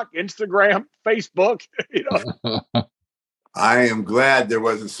TikTok, Instagram, Facebook. I am glad there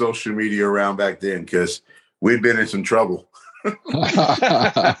wasn't social media around back then, because we'd been in some trouble. We'd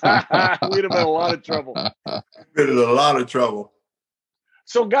have been in a lot of trouble. Been in a lot of trouble.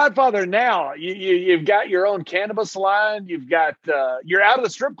 So, Godfather, now you've got your own cannabis line. You've got you're out of the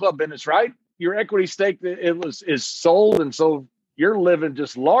strip club business, right? Your equity stake is sold, and so you're living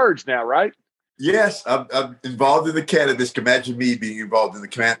just large now, right? Yes, I'm involved in the cannabis. Imagine me being involved in the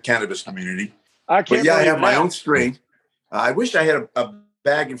cannabis community. I have my own strain. I wish I had a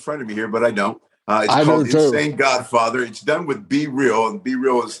bag in front of me here, but I don't. It's called Insane Godfather. It's done with Be Real, and Be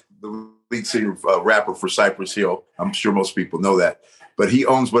Real is the lead singer, rapper for Cypress Hill. I'm sure most people know that. But he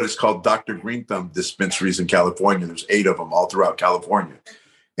owns what is called Dr. Green Thumb dispensaries in California. There's 8 of them all throughout California.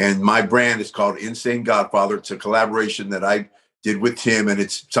 And my brand is called Insane Godfather. It's a collaboration that I did with him, and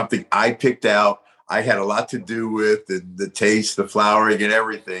it's something I picked out. I had a lot to do with the taste, the flowering, and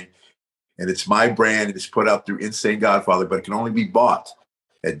everything. And it's my brand. It's put out through Insane Godfather, but it can only be bought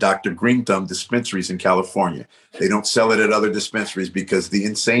at Dr. Green Thumb dispensaries in California. They don't sell it at other dispensaries because the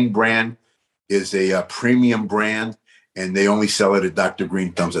Insane brand is a premium brand, and they only sell it at Dr.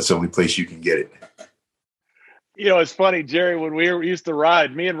 Green Thumbs. That's the only place you can get it. It's funny, Jerry, when we used to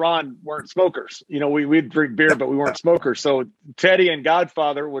ride, me and Ron weren't smokers. We'd drink beer, but we weren't smokers. So Teddy and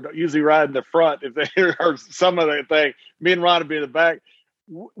Godfather would usually ride in the front if they heard some of the thing. Me and Ron would be in the back.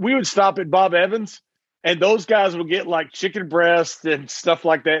 We would stop at Bob Evans, and those guys would get like chicken breast and stuff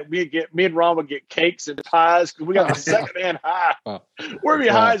like that. Me and Ron would get cakes and pies because we got the secondhand high. We're be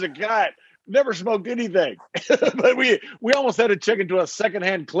high as a kite. Never smoked anything, but we almost had to check into a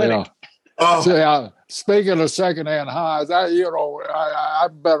secondhand clinic. Yeah. So, speaking of secondhand highs, I've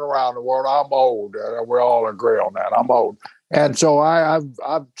been around the world. I'm old. We all agree on that. I'm old, and so I've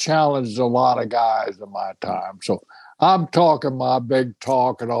challenged a lot of guys in my time. So I'm talking my big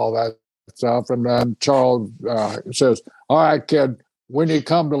talk and all that stuff, and then Charles says, "All right, kid, when you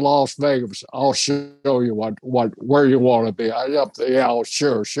come to Las Vegas, I'll show you where you want to be."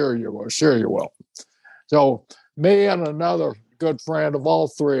 Sure you will. So me and another good friend of all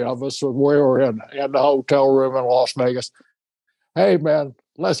 3 of us, we were in the hotel room in Las Vegas. Hey, man,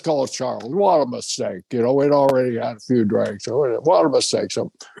 let's call Charles. What a mistake. We'd already had a few drinks. What a mistake.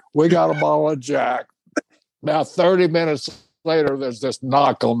 So we got a bottle of Jack. Now, 30 minutes later, there's this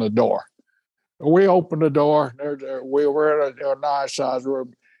knock on the door. We open the door. We were in a nice size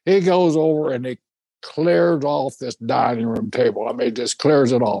room. He goes over and he clears off this dining room table. I mean, just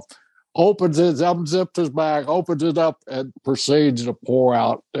clears it off. Opens it, unzips his bag, opens it up, and proceeds to pour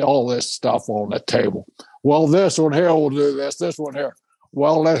out all this stuff on the table. Well, this one here will do this one here.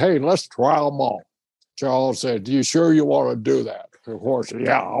 Well, let's try them all. Charles said, "You sure you want to do that?" Of course,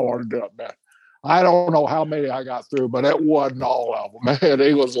 yeah, I want to do it, man. I don't know how many I got through, but it wasn't all of them. Man,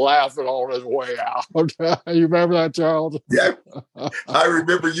 he was laughing on his way out. You remember that, Charles? Yeah, I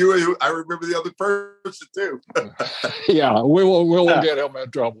remember you. I remember the other person too. Yeah, we won't get him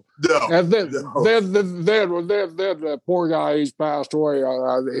in trouble. No. And then the poor guy, he's passed away.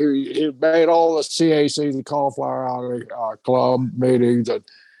 He made all the CAC, the Cauliflower Alley Club meetings, and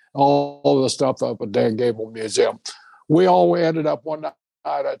all the stuff up at Dan Gable Museum. We all ended up one night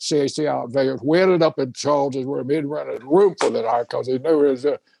at CAC out in Vegas. We ended up in Charles's room. He'd rented a room for the night because he knew it was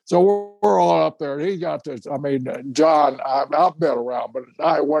there. So we're all up there. And he got this. I mean, John, I've been around, but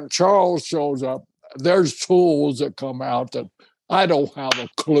when Charles shows up, there's tools that come out that I don't have a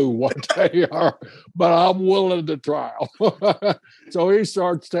clue what they are, but I'm willing to try them. So he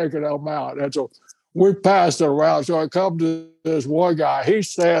starts taking them out. And so we passed it around. So I come to this one guy. He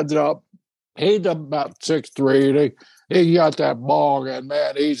stands up He's about 6'3". He got that ball, and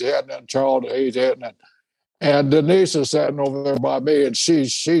man, he's hitting it. Charles, he's hitting it. And Denise is sitting over there by me, and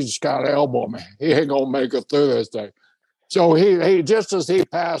she's got to elbow me. He ain't gonna make it through this thing. So he just as he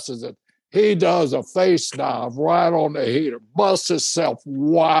passes it, he does a face dive right on the heater, busts himself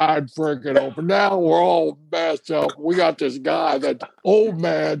wide freaking open. Now we're all messed up. We got this guy, that old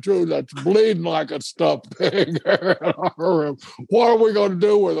man, too, that's bleeding like a stuffed pig. What are we going to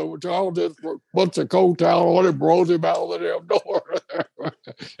do with him? Charles just puts a coat towel on him, rolls him out of the damn door.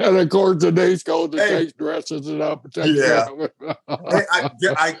 And of course, Denise goes and takes dresses it up and takes care of it.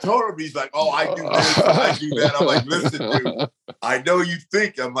 I told him, he's like, oh, I do this, I do that. I'm like, listen, dude, I know you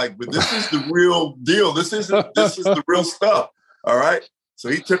think. I'm like, but this is the real deal. This is the real stuff. All right. So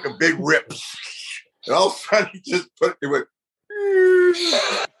he took a big rip. And all of a sudden he just it went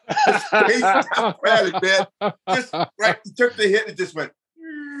man. Just right. He took the hit and just went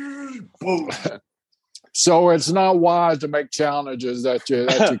boom. So it's not wise to make challenges that you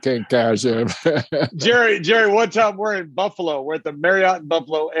can't cash in. Jerry, one time we're in Buffalo. We're at the Marriott in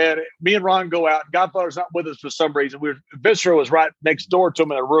Buffalo, and me and Ron go out. Godfather's not with us for some reason. Viscera was right next door to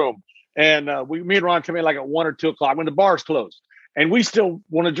him in a room. And me and Ron come in like at 1 or 2 o'clock when the bar's closed. And we still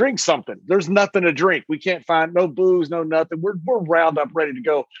want to drink something. There's nothing to drink. We can't find no booze, no nothing. We're round up, ready to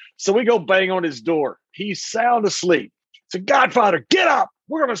go. So we go bang on his door. He's sound asleep. So Godfather, get up.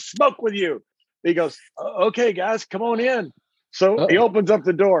 We're going to smoke with you. He goes, okay, guys, come on in. So he opens up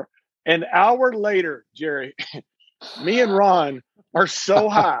the door. An hour later, Jerry, me and Ron are so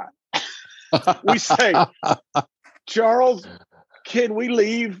high. We say, Charles, can we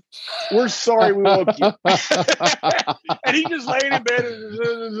leave? We're sorry we woke you. And he just laid in bed.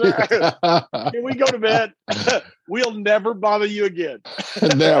 Can we go to bed? We'll never bother you again.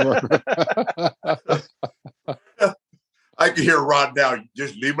 Never. I can hear Ron now.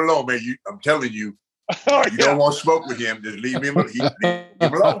 Just leave him alone, man. I'm telling you, you don't want to smoke with him. Just leave him alone. Leave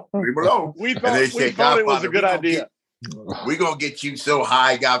him alone. Leave him alone. We thought it was a good idea. We're going to get you so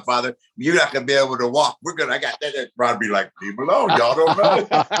high, Godfather, you're not going to be able to walk. I got that. Ron be like, leave him alone. Y'all don't know.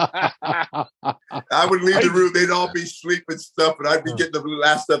 I would leave the room. They'd all be sleeping and stuff, and I'd be getting the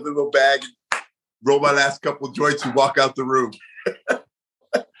last stuff in the little bag and roll my last couple of joints and walk out the room.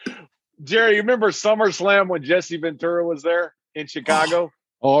 Jerry, you remember SummerSlam when Jesse Ventura was there in Chicago?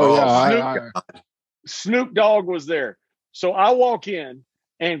 Snoop Dogg was there. So I walk in,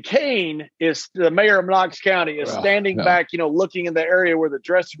 and Kane is the mayor of Knox County, is standing back, looking in the area where the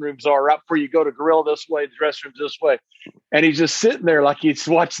dressing rooms are, right before you go to grill this way, the dressing rooms this way. And he's just sitting there like he's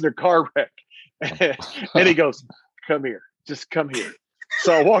watching their car wreck. And he goes, come here, just come here.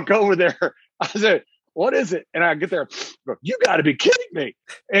 So I walk over there. I said, what is it? And I get there, you got to be kidding me.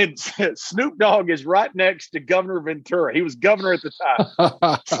 And Snoop Dogg is right next to Governor Ventura. He was governor at the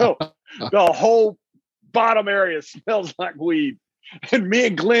time. So the whole bottom area smells like weed. And me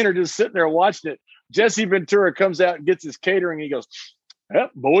and Glenn are just sitting there watching it. Jesse Ventura comes out and gets his catering. He goes,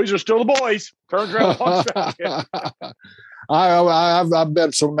 yep, boys are still the boys. Turns around and walks back in. I've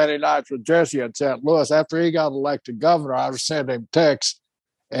been so many nights with Jesse in St. Louis. After he got elected governor, I was sending him texts.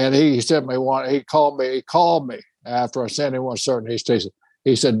 And he sent me one. He called me after I sent him one certain.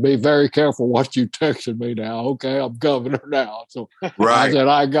 He said, be very careful what you texted me now. Okay, I'm governor now. So right. I said,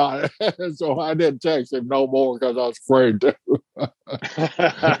 I got it. So I didn't text him no more because I was afraid to.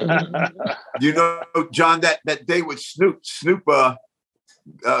 John, that day with Snoop,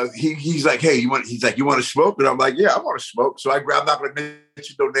 he's like, hey, you want to smoke? And I'm like, yeah, I want to smoke. So I'm not going to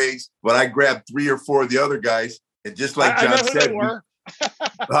mention no names, but I grabbed 3 or 4 of the other guys. And just like John said,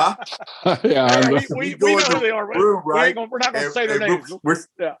 huh? Yeah, we know who they are. Room, right? We're not going to say their names.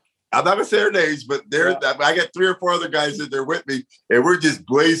 I'm not going to say their names, but I got 3 or 4 other guys that they're with me, and we're just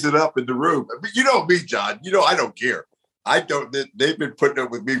blazing up in the room. I mean, you know me, John. I don't care. They've been putting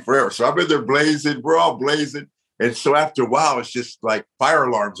up with me forever. So I'm in there blazing. We're all blazing. And so after a while, it's just like fire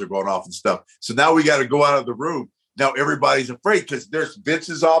alarms are going off and stuff. So now we got to go out of the room. Now everybody's afraid because there's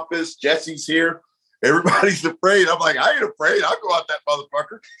Vince's office. Jesse's here. Everybody's afraid. I'm like, I ain't afraid. I'll go out that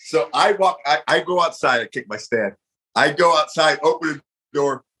motherfucker. So I go outside. I kick my stand. I go outside, open the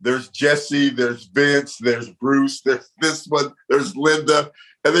door. There's Jesse. There's Vince. There's Bruce. There's this one. There's Linda.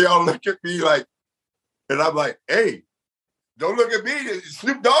 And they all look at me like, and I'm like, hey, don't look at me.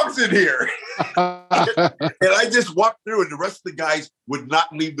 Snoop Dogg's in here. And I just walked through, and the rest of the guys would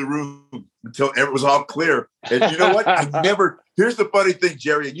not leave the room until it was all clear. And you know what? Here's the funny thing,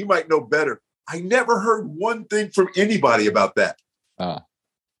 Jerry, and you might know better. I never heard one thing from anybody about that.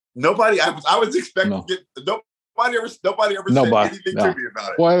 Nobody. I was expecting to get. nobody ever said anything to me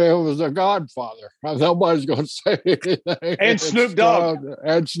about it. Well, it was The Godfather. Nobody's going to say anything. And Snoop Dogg.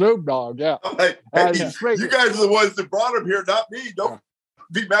 And Snoop Dogg, yeah. I'm like, hey, you guys are the ones that brought him here, not me. Don't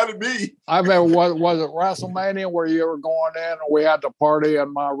be mad at me. I remember, was it WrestleMania where you were going in and we had to party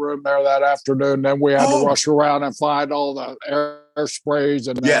in my room there that afternoon? Then we had to rush around and find all the air sprays.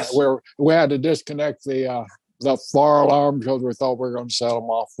 And we had to disconnect the fire alarm because we thought we were going to set them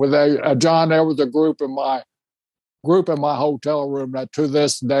off. John, there was a group in my hotel room that to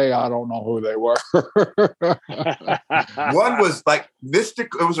this day I don't know who they were. One was like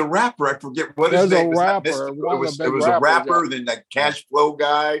Mystic. It was a rapper. I forget what his name was. It was a rapper. Then that Cash Flow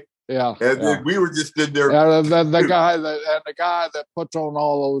guy. Yeah, and then we were just in there. The guy that puts on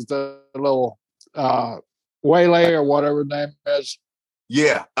all those little Waylay or whatever his name is.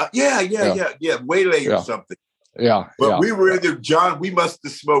 Yeah. Waylay or something. Yeah, but we were in there, John. We must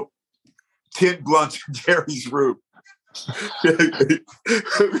have smoked 10 blunts in Jerry's room.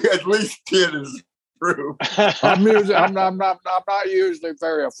 At least 10 is true. I'm not usually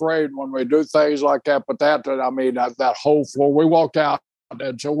very afraid when we do things like that, but that whole floor, we walked out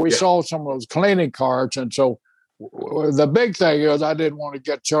and so we saw some of those cleaning carts, and so the big thing is I didn't want to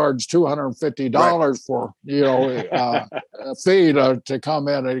get charged $250 for a fee to come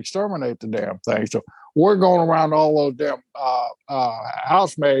in and exterminate the damn thing. So we're going around all those damn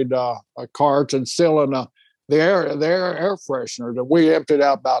house-made carts and stealing the air freshener. That we emptied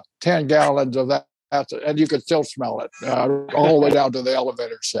out about 10 gallons of that, and you could still smell it all the way down to the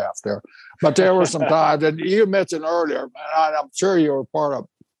elevator shaft there. But there were some times, and you mentioned earlier, and I'm sure you were part of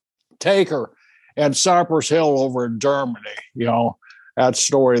Taker and Cypress Hill over in Germany. That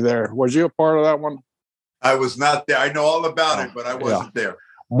story there. Was you a part of that one? I was not there. I know all about it, but I wasn't there.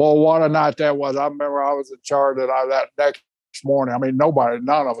 Well, what a night that was. I remember I was in charge of that next morning. I mean,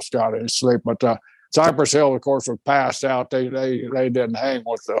 none of us got any sleep, but Cypress Hill, of course, was passed out. They didn't hang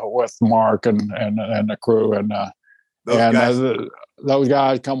with Mark and the crew. And those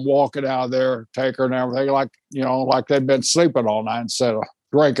guys come walking out of there, Taker and everything, like they'd been sleeping all night instead of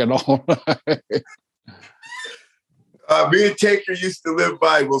drinking all night. Me and Taker used to live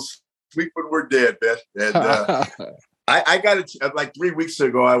by, we'll sleep when we're dead, man. And I got it like 3 weeks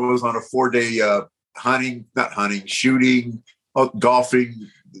ago. I was on a 4-day shooting, golfing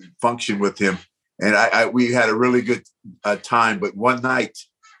function with him. And we had a really good time. But one night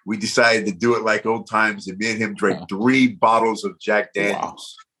we decided to do it like old times. And me and him drank 3 bottles of Jack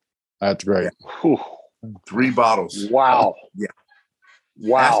Daniels. Wow. That's great. Yeah. 3 bottles. Wow. Yeah.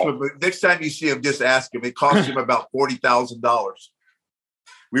 Wow. Him, next time you see him, just ask him. It cost him about $40,000.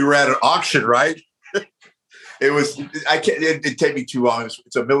 We were at an auction, right? It'd take me too long.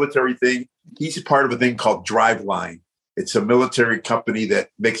 It's a military thing. He's a part of a thing called Driveline. It's a military company that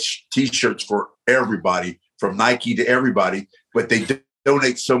makes T-shirts for everybody, from Nike to everybody, but they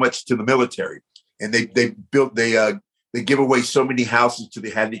donate so much to the military. And they give away so many houses to the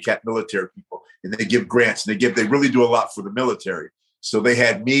handicapped military people, and they give grants, and they really do a lot for the military. So they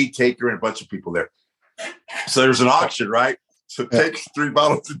had me, Taker, and a bunch of people there. So there's an auction, right? So take 3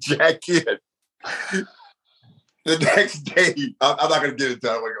 bottles of Jack in. The next day, I'm not going to get into it.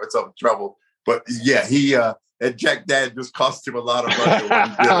 I don't want to get myself in trouble. But yeah, and Jack Dad just cost him a lot of money.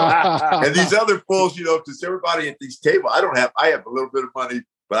 And these other fools, because everybody at these tables, I have a little bit of money,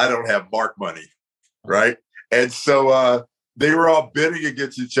 but I don't have Mark money, right? And so they were all bidding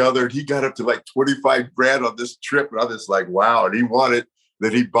against each other, and he got up to like 25 grand on this trip, and I was like, wow. And he wanted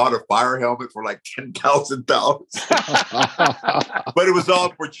that he bought a fire helmet for like $10,000. But it was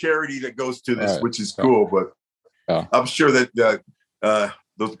all for charity that goes to this, which is cool. But I'm sure that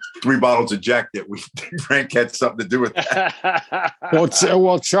those 3 bottles of Jack that we drank had something to do with that.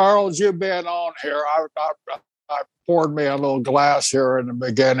 Well, Charles, you've been on here. I poured me a little glass here in the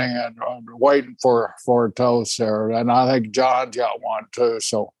beginning, and I'm waiting for a toast there. And I think John's got one too.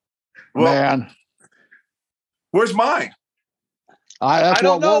 So, man, where's mine? I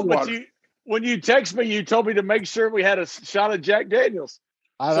don't know, but when you text me, you told me to make sure we had a shot of Jack Daniels.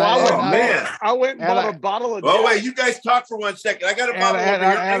 I went and bought a bottle of Jack. Oh, wait, you guys talk for 1 second. I got a bottle over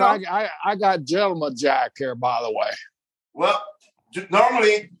here. And I got Gentleman Jack here, by the way. Well,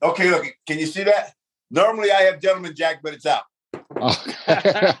 normally, okay, look, can you see that? Normally I have Gentleman Jack, but it's out. Okay.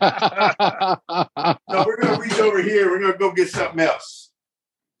 So we're going to reach over here. We're going to go get something else.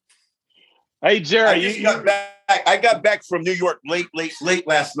 Hey, Jerry, I got back from New York late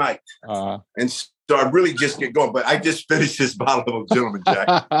last night. And so I really just get going, but I just finished this bottle of Gentleman Jack.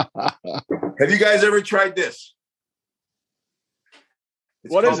 Have you guys ever tried this?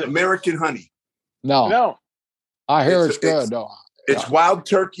 What is it? American honey. No. I hear it's good, though. It's wild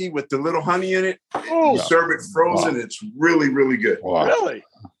turkey with the little honey in it. You serve it frozen. Wow. It's really, really good. Wow. Really?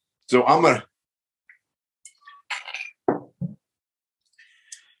 So I'm going to.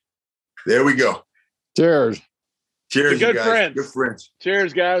 There we go. Cheers. Cheers, good guys. Friends. Good friends.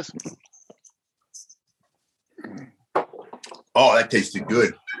 Cheers, guys. Oh, that tasted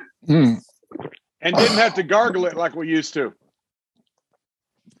good. And didn't have to gargle it like we used to.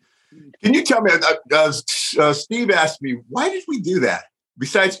 Can you tell me, Steve asked me, why did we do that?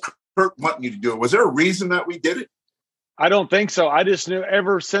 Besides Kurt wanting you to do it, was there a reason that we did it? I don't think so. I just knew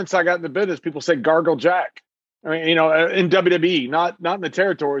ever since I got in the business, people say Gargle Jack. I mean, you know, in WWE, not in the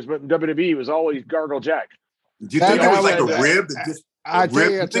territories, but in WWE, it was always Gargle Jack. Do you think it was like a rib? That just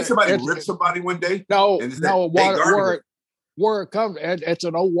rib? You think somebody ripped somebody one day? No. Where it comes, it's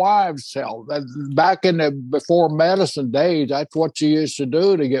an old wives' tale. Back in the before medicine days, that's what you used to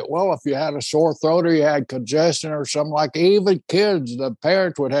do to get well. If you had a sore throat or you had congestion or something like, even kids, the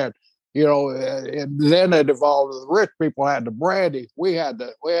parents would have, you know. And then it evolved. The rich people had the brandy. We had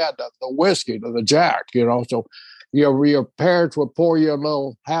the whiskey, the Jack. You know, so your parents would pour you a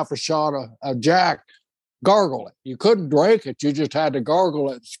little half a shot of Jack. Gargle it. You couldn't drink it. You just had to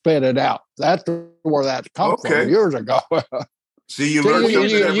gargle it and spit it out. That's where that comes from years ago. See, you learn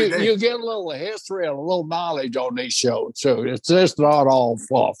something every day. You get a little history and a little knowledge on these shows, so it's just not all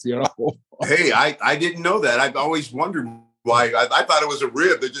fluff, you know. Hey, I didn't know that. I've always wondered why. I thought it was a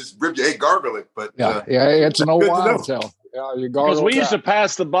rib. They just ribbed you. Hey, gargle it. But it's an old wives' tale. Yeah, you gargle. Because we used to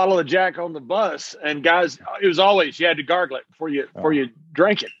pass the bottle of Jack on the bus, and guys, it was always you had to gargle it before you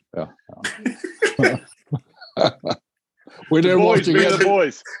drank it. Yeah. We didn't want you getting the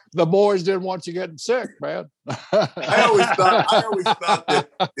boys. The boys didn't want you getting sick, man. I always thought that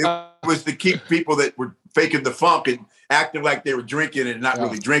it was to keep people that were faking the funk and acting like they were drinking and not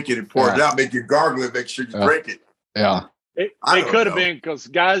really drinking and pour it out, make you gargle it, make sure you drink it. Yeah. It could have been because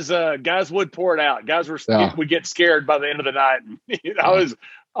guys would pour it out. Guys would get scared by the end of the night. I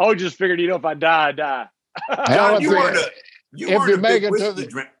always just figured, if I die, I die. John, if you make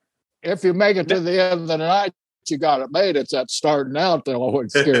it to the end of the night, you got it made. It's that starting out that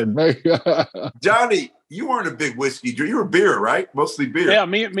always scared me. Johnny, you weren't a big whiskey drinker. You were beer, right? Mostly beer. Yeah,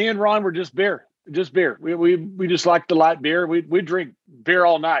 me and Ron were just beer. Just beer. We just like the light beer. We drink beer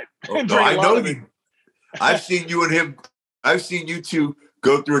all night. I know you. I've seen you and him. I've seen you two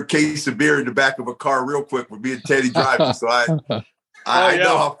go through a case of beer in the back of a car real quick with me and Teddy driving. So I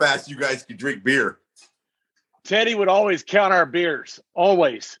know how fast you guys can drink beer. Teddy would always count our beers,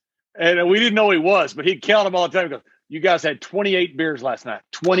 always. And we didn't know he was, but he'd count them all the time. He goes, you guys had 28 beers last night.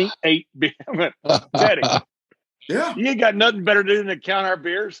 28 beers. Teddy, you ain't got nothing better to do than to count our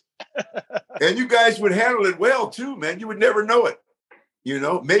beers. And you guys would handle it well, too, man. You would never know it.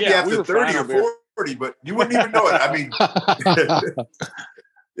 Maybe after 30 or 40, but you wouldn't even know it. I mean,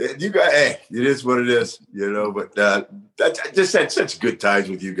 you guys, hey, it is what it is, but I just had such good times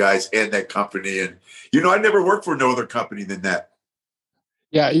with you guys and that company. And, I never worked for no other company than that.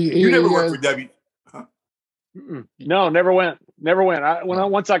 Yeah, you never worked for W. Huh? No, never went.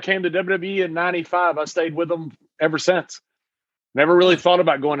 Once I came to WWE in '95, I stayed with them ever since. Never really thought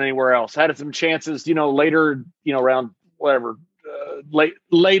about going anywhere else. Had some chances, later, around whatever,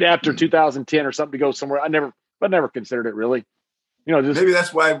 late after 2010 or something to go somewhere. I never considered it really. Maybe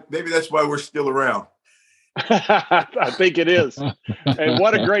that's why we're still around. I think it is. And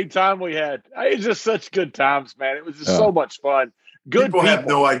what a great time we had. It's just such good times, man. It was just so much fun. Good people have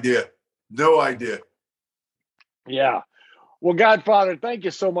no idea. Yeah. Well, Godfather, thank you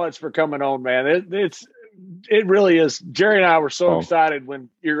so much for coming on, man. It really is. Jerry and I were so excited when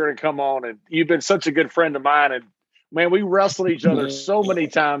you're going to come on, and you've been such a good friend of mine. And man, we wrestled each other so many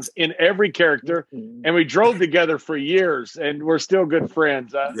times in every character, and we drove together for years, and we're still good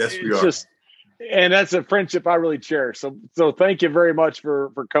friends. Yes, we are. And that's a friendship I really cherish. So thank you very much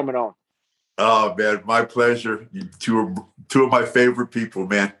for coming on. Oh man, my pleasure. You two are my favorite people,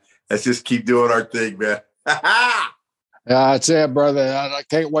 man. Let's just keep doing our thing, man. Yeah, that's it, brother. I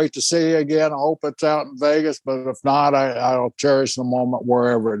can't wait to see you again. I hope it's out in Vegas, but if not, I'll cherish the moment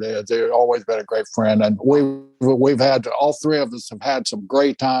wherever it is. You've always been a great friend, and we've had, all three of us have had some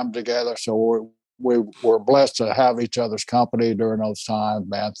great time together. So we're blessed to have each other's company during those times,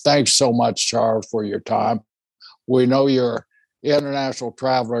 man. Thanks so much, Charles, for your time. We know you're international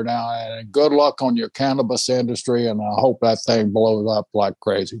traveler now, and good luck on your cannabis industry, and I hope that thing blows up like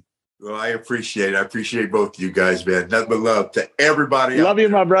crazy. Well, I appreciate it. I appreciate both of you guys, man. Nothing but love to everybody. Love you,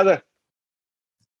 my brother.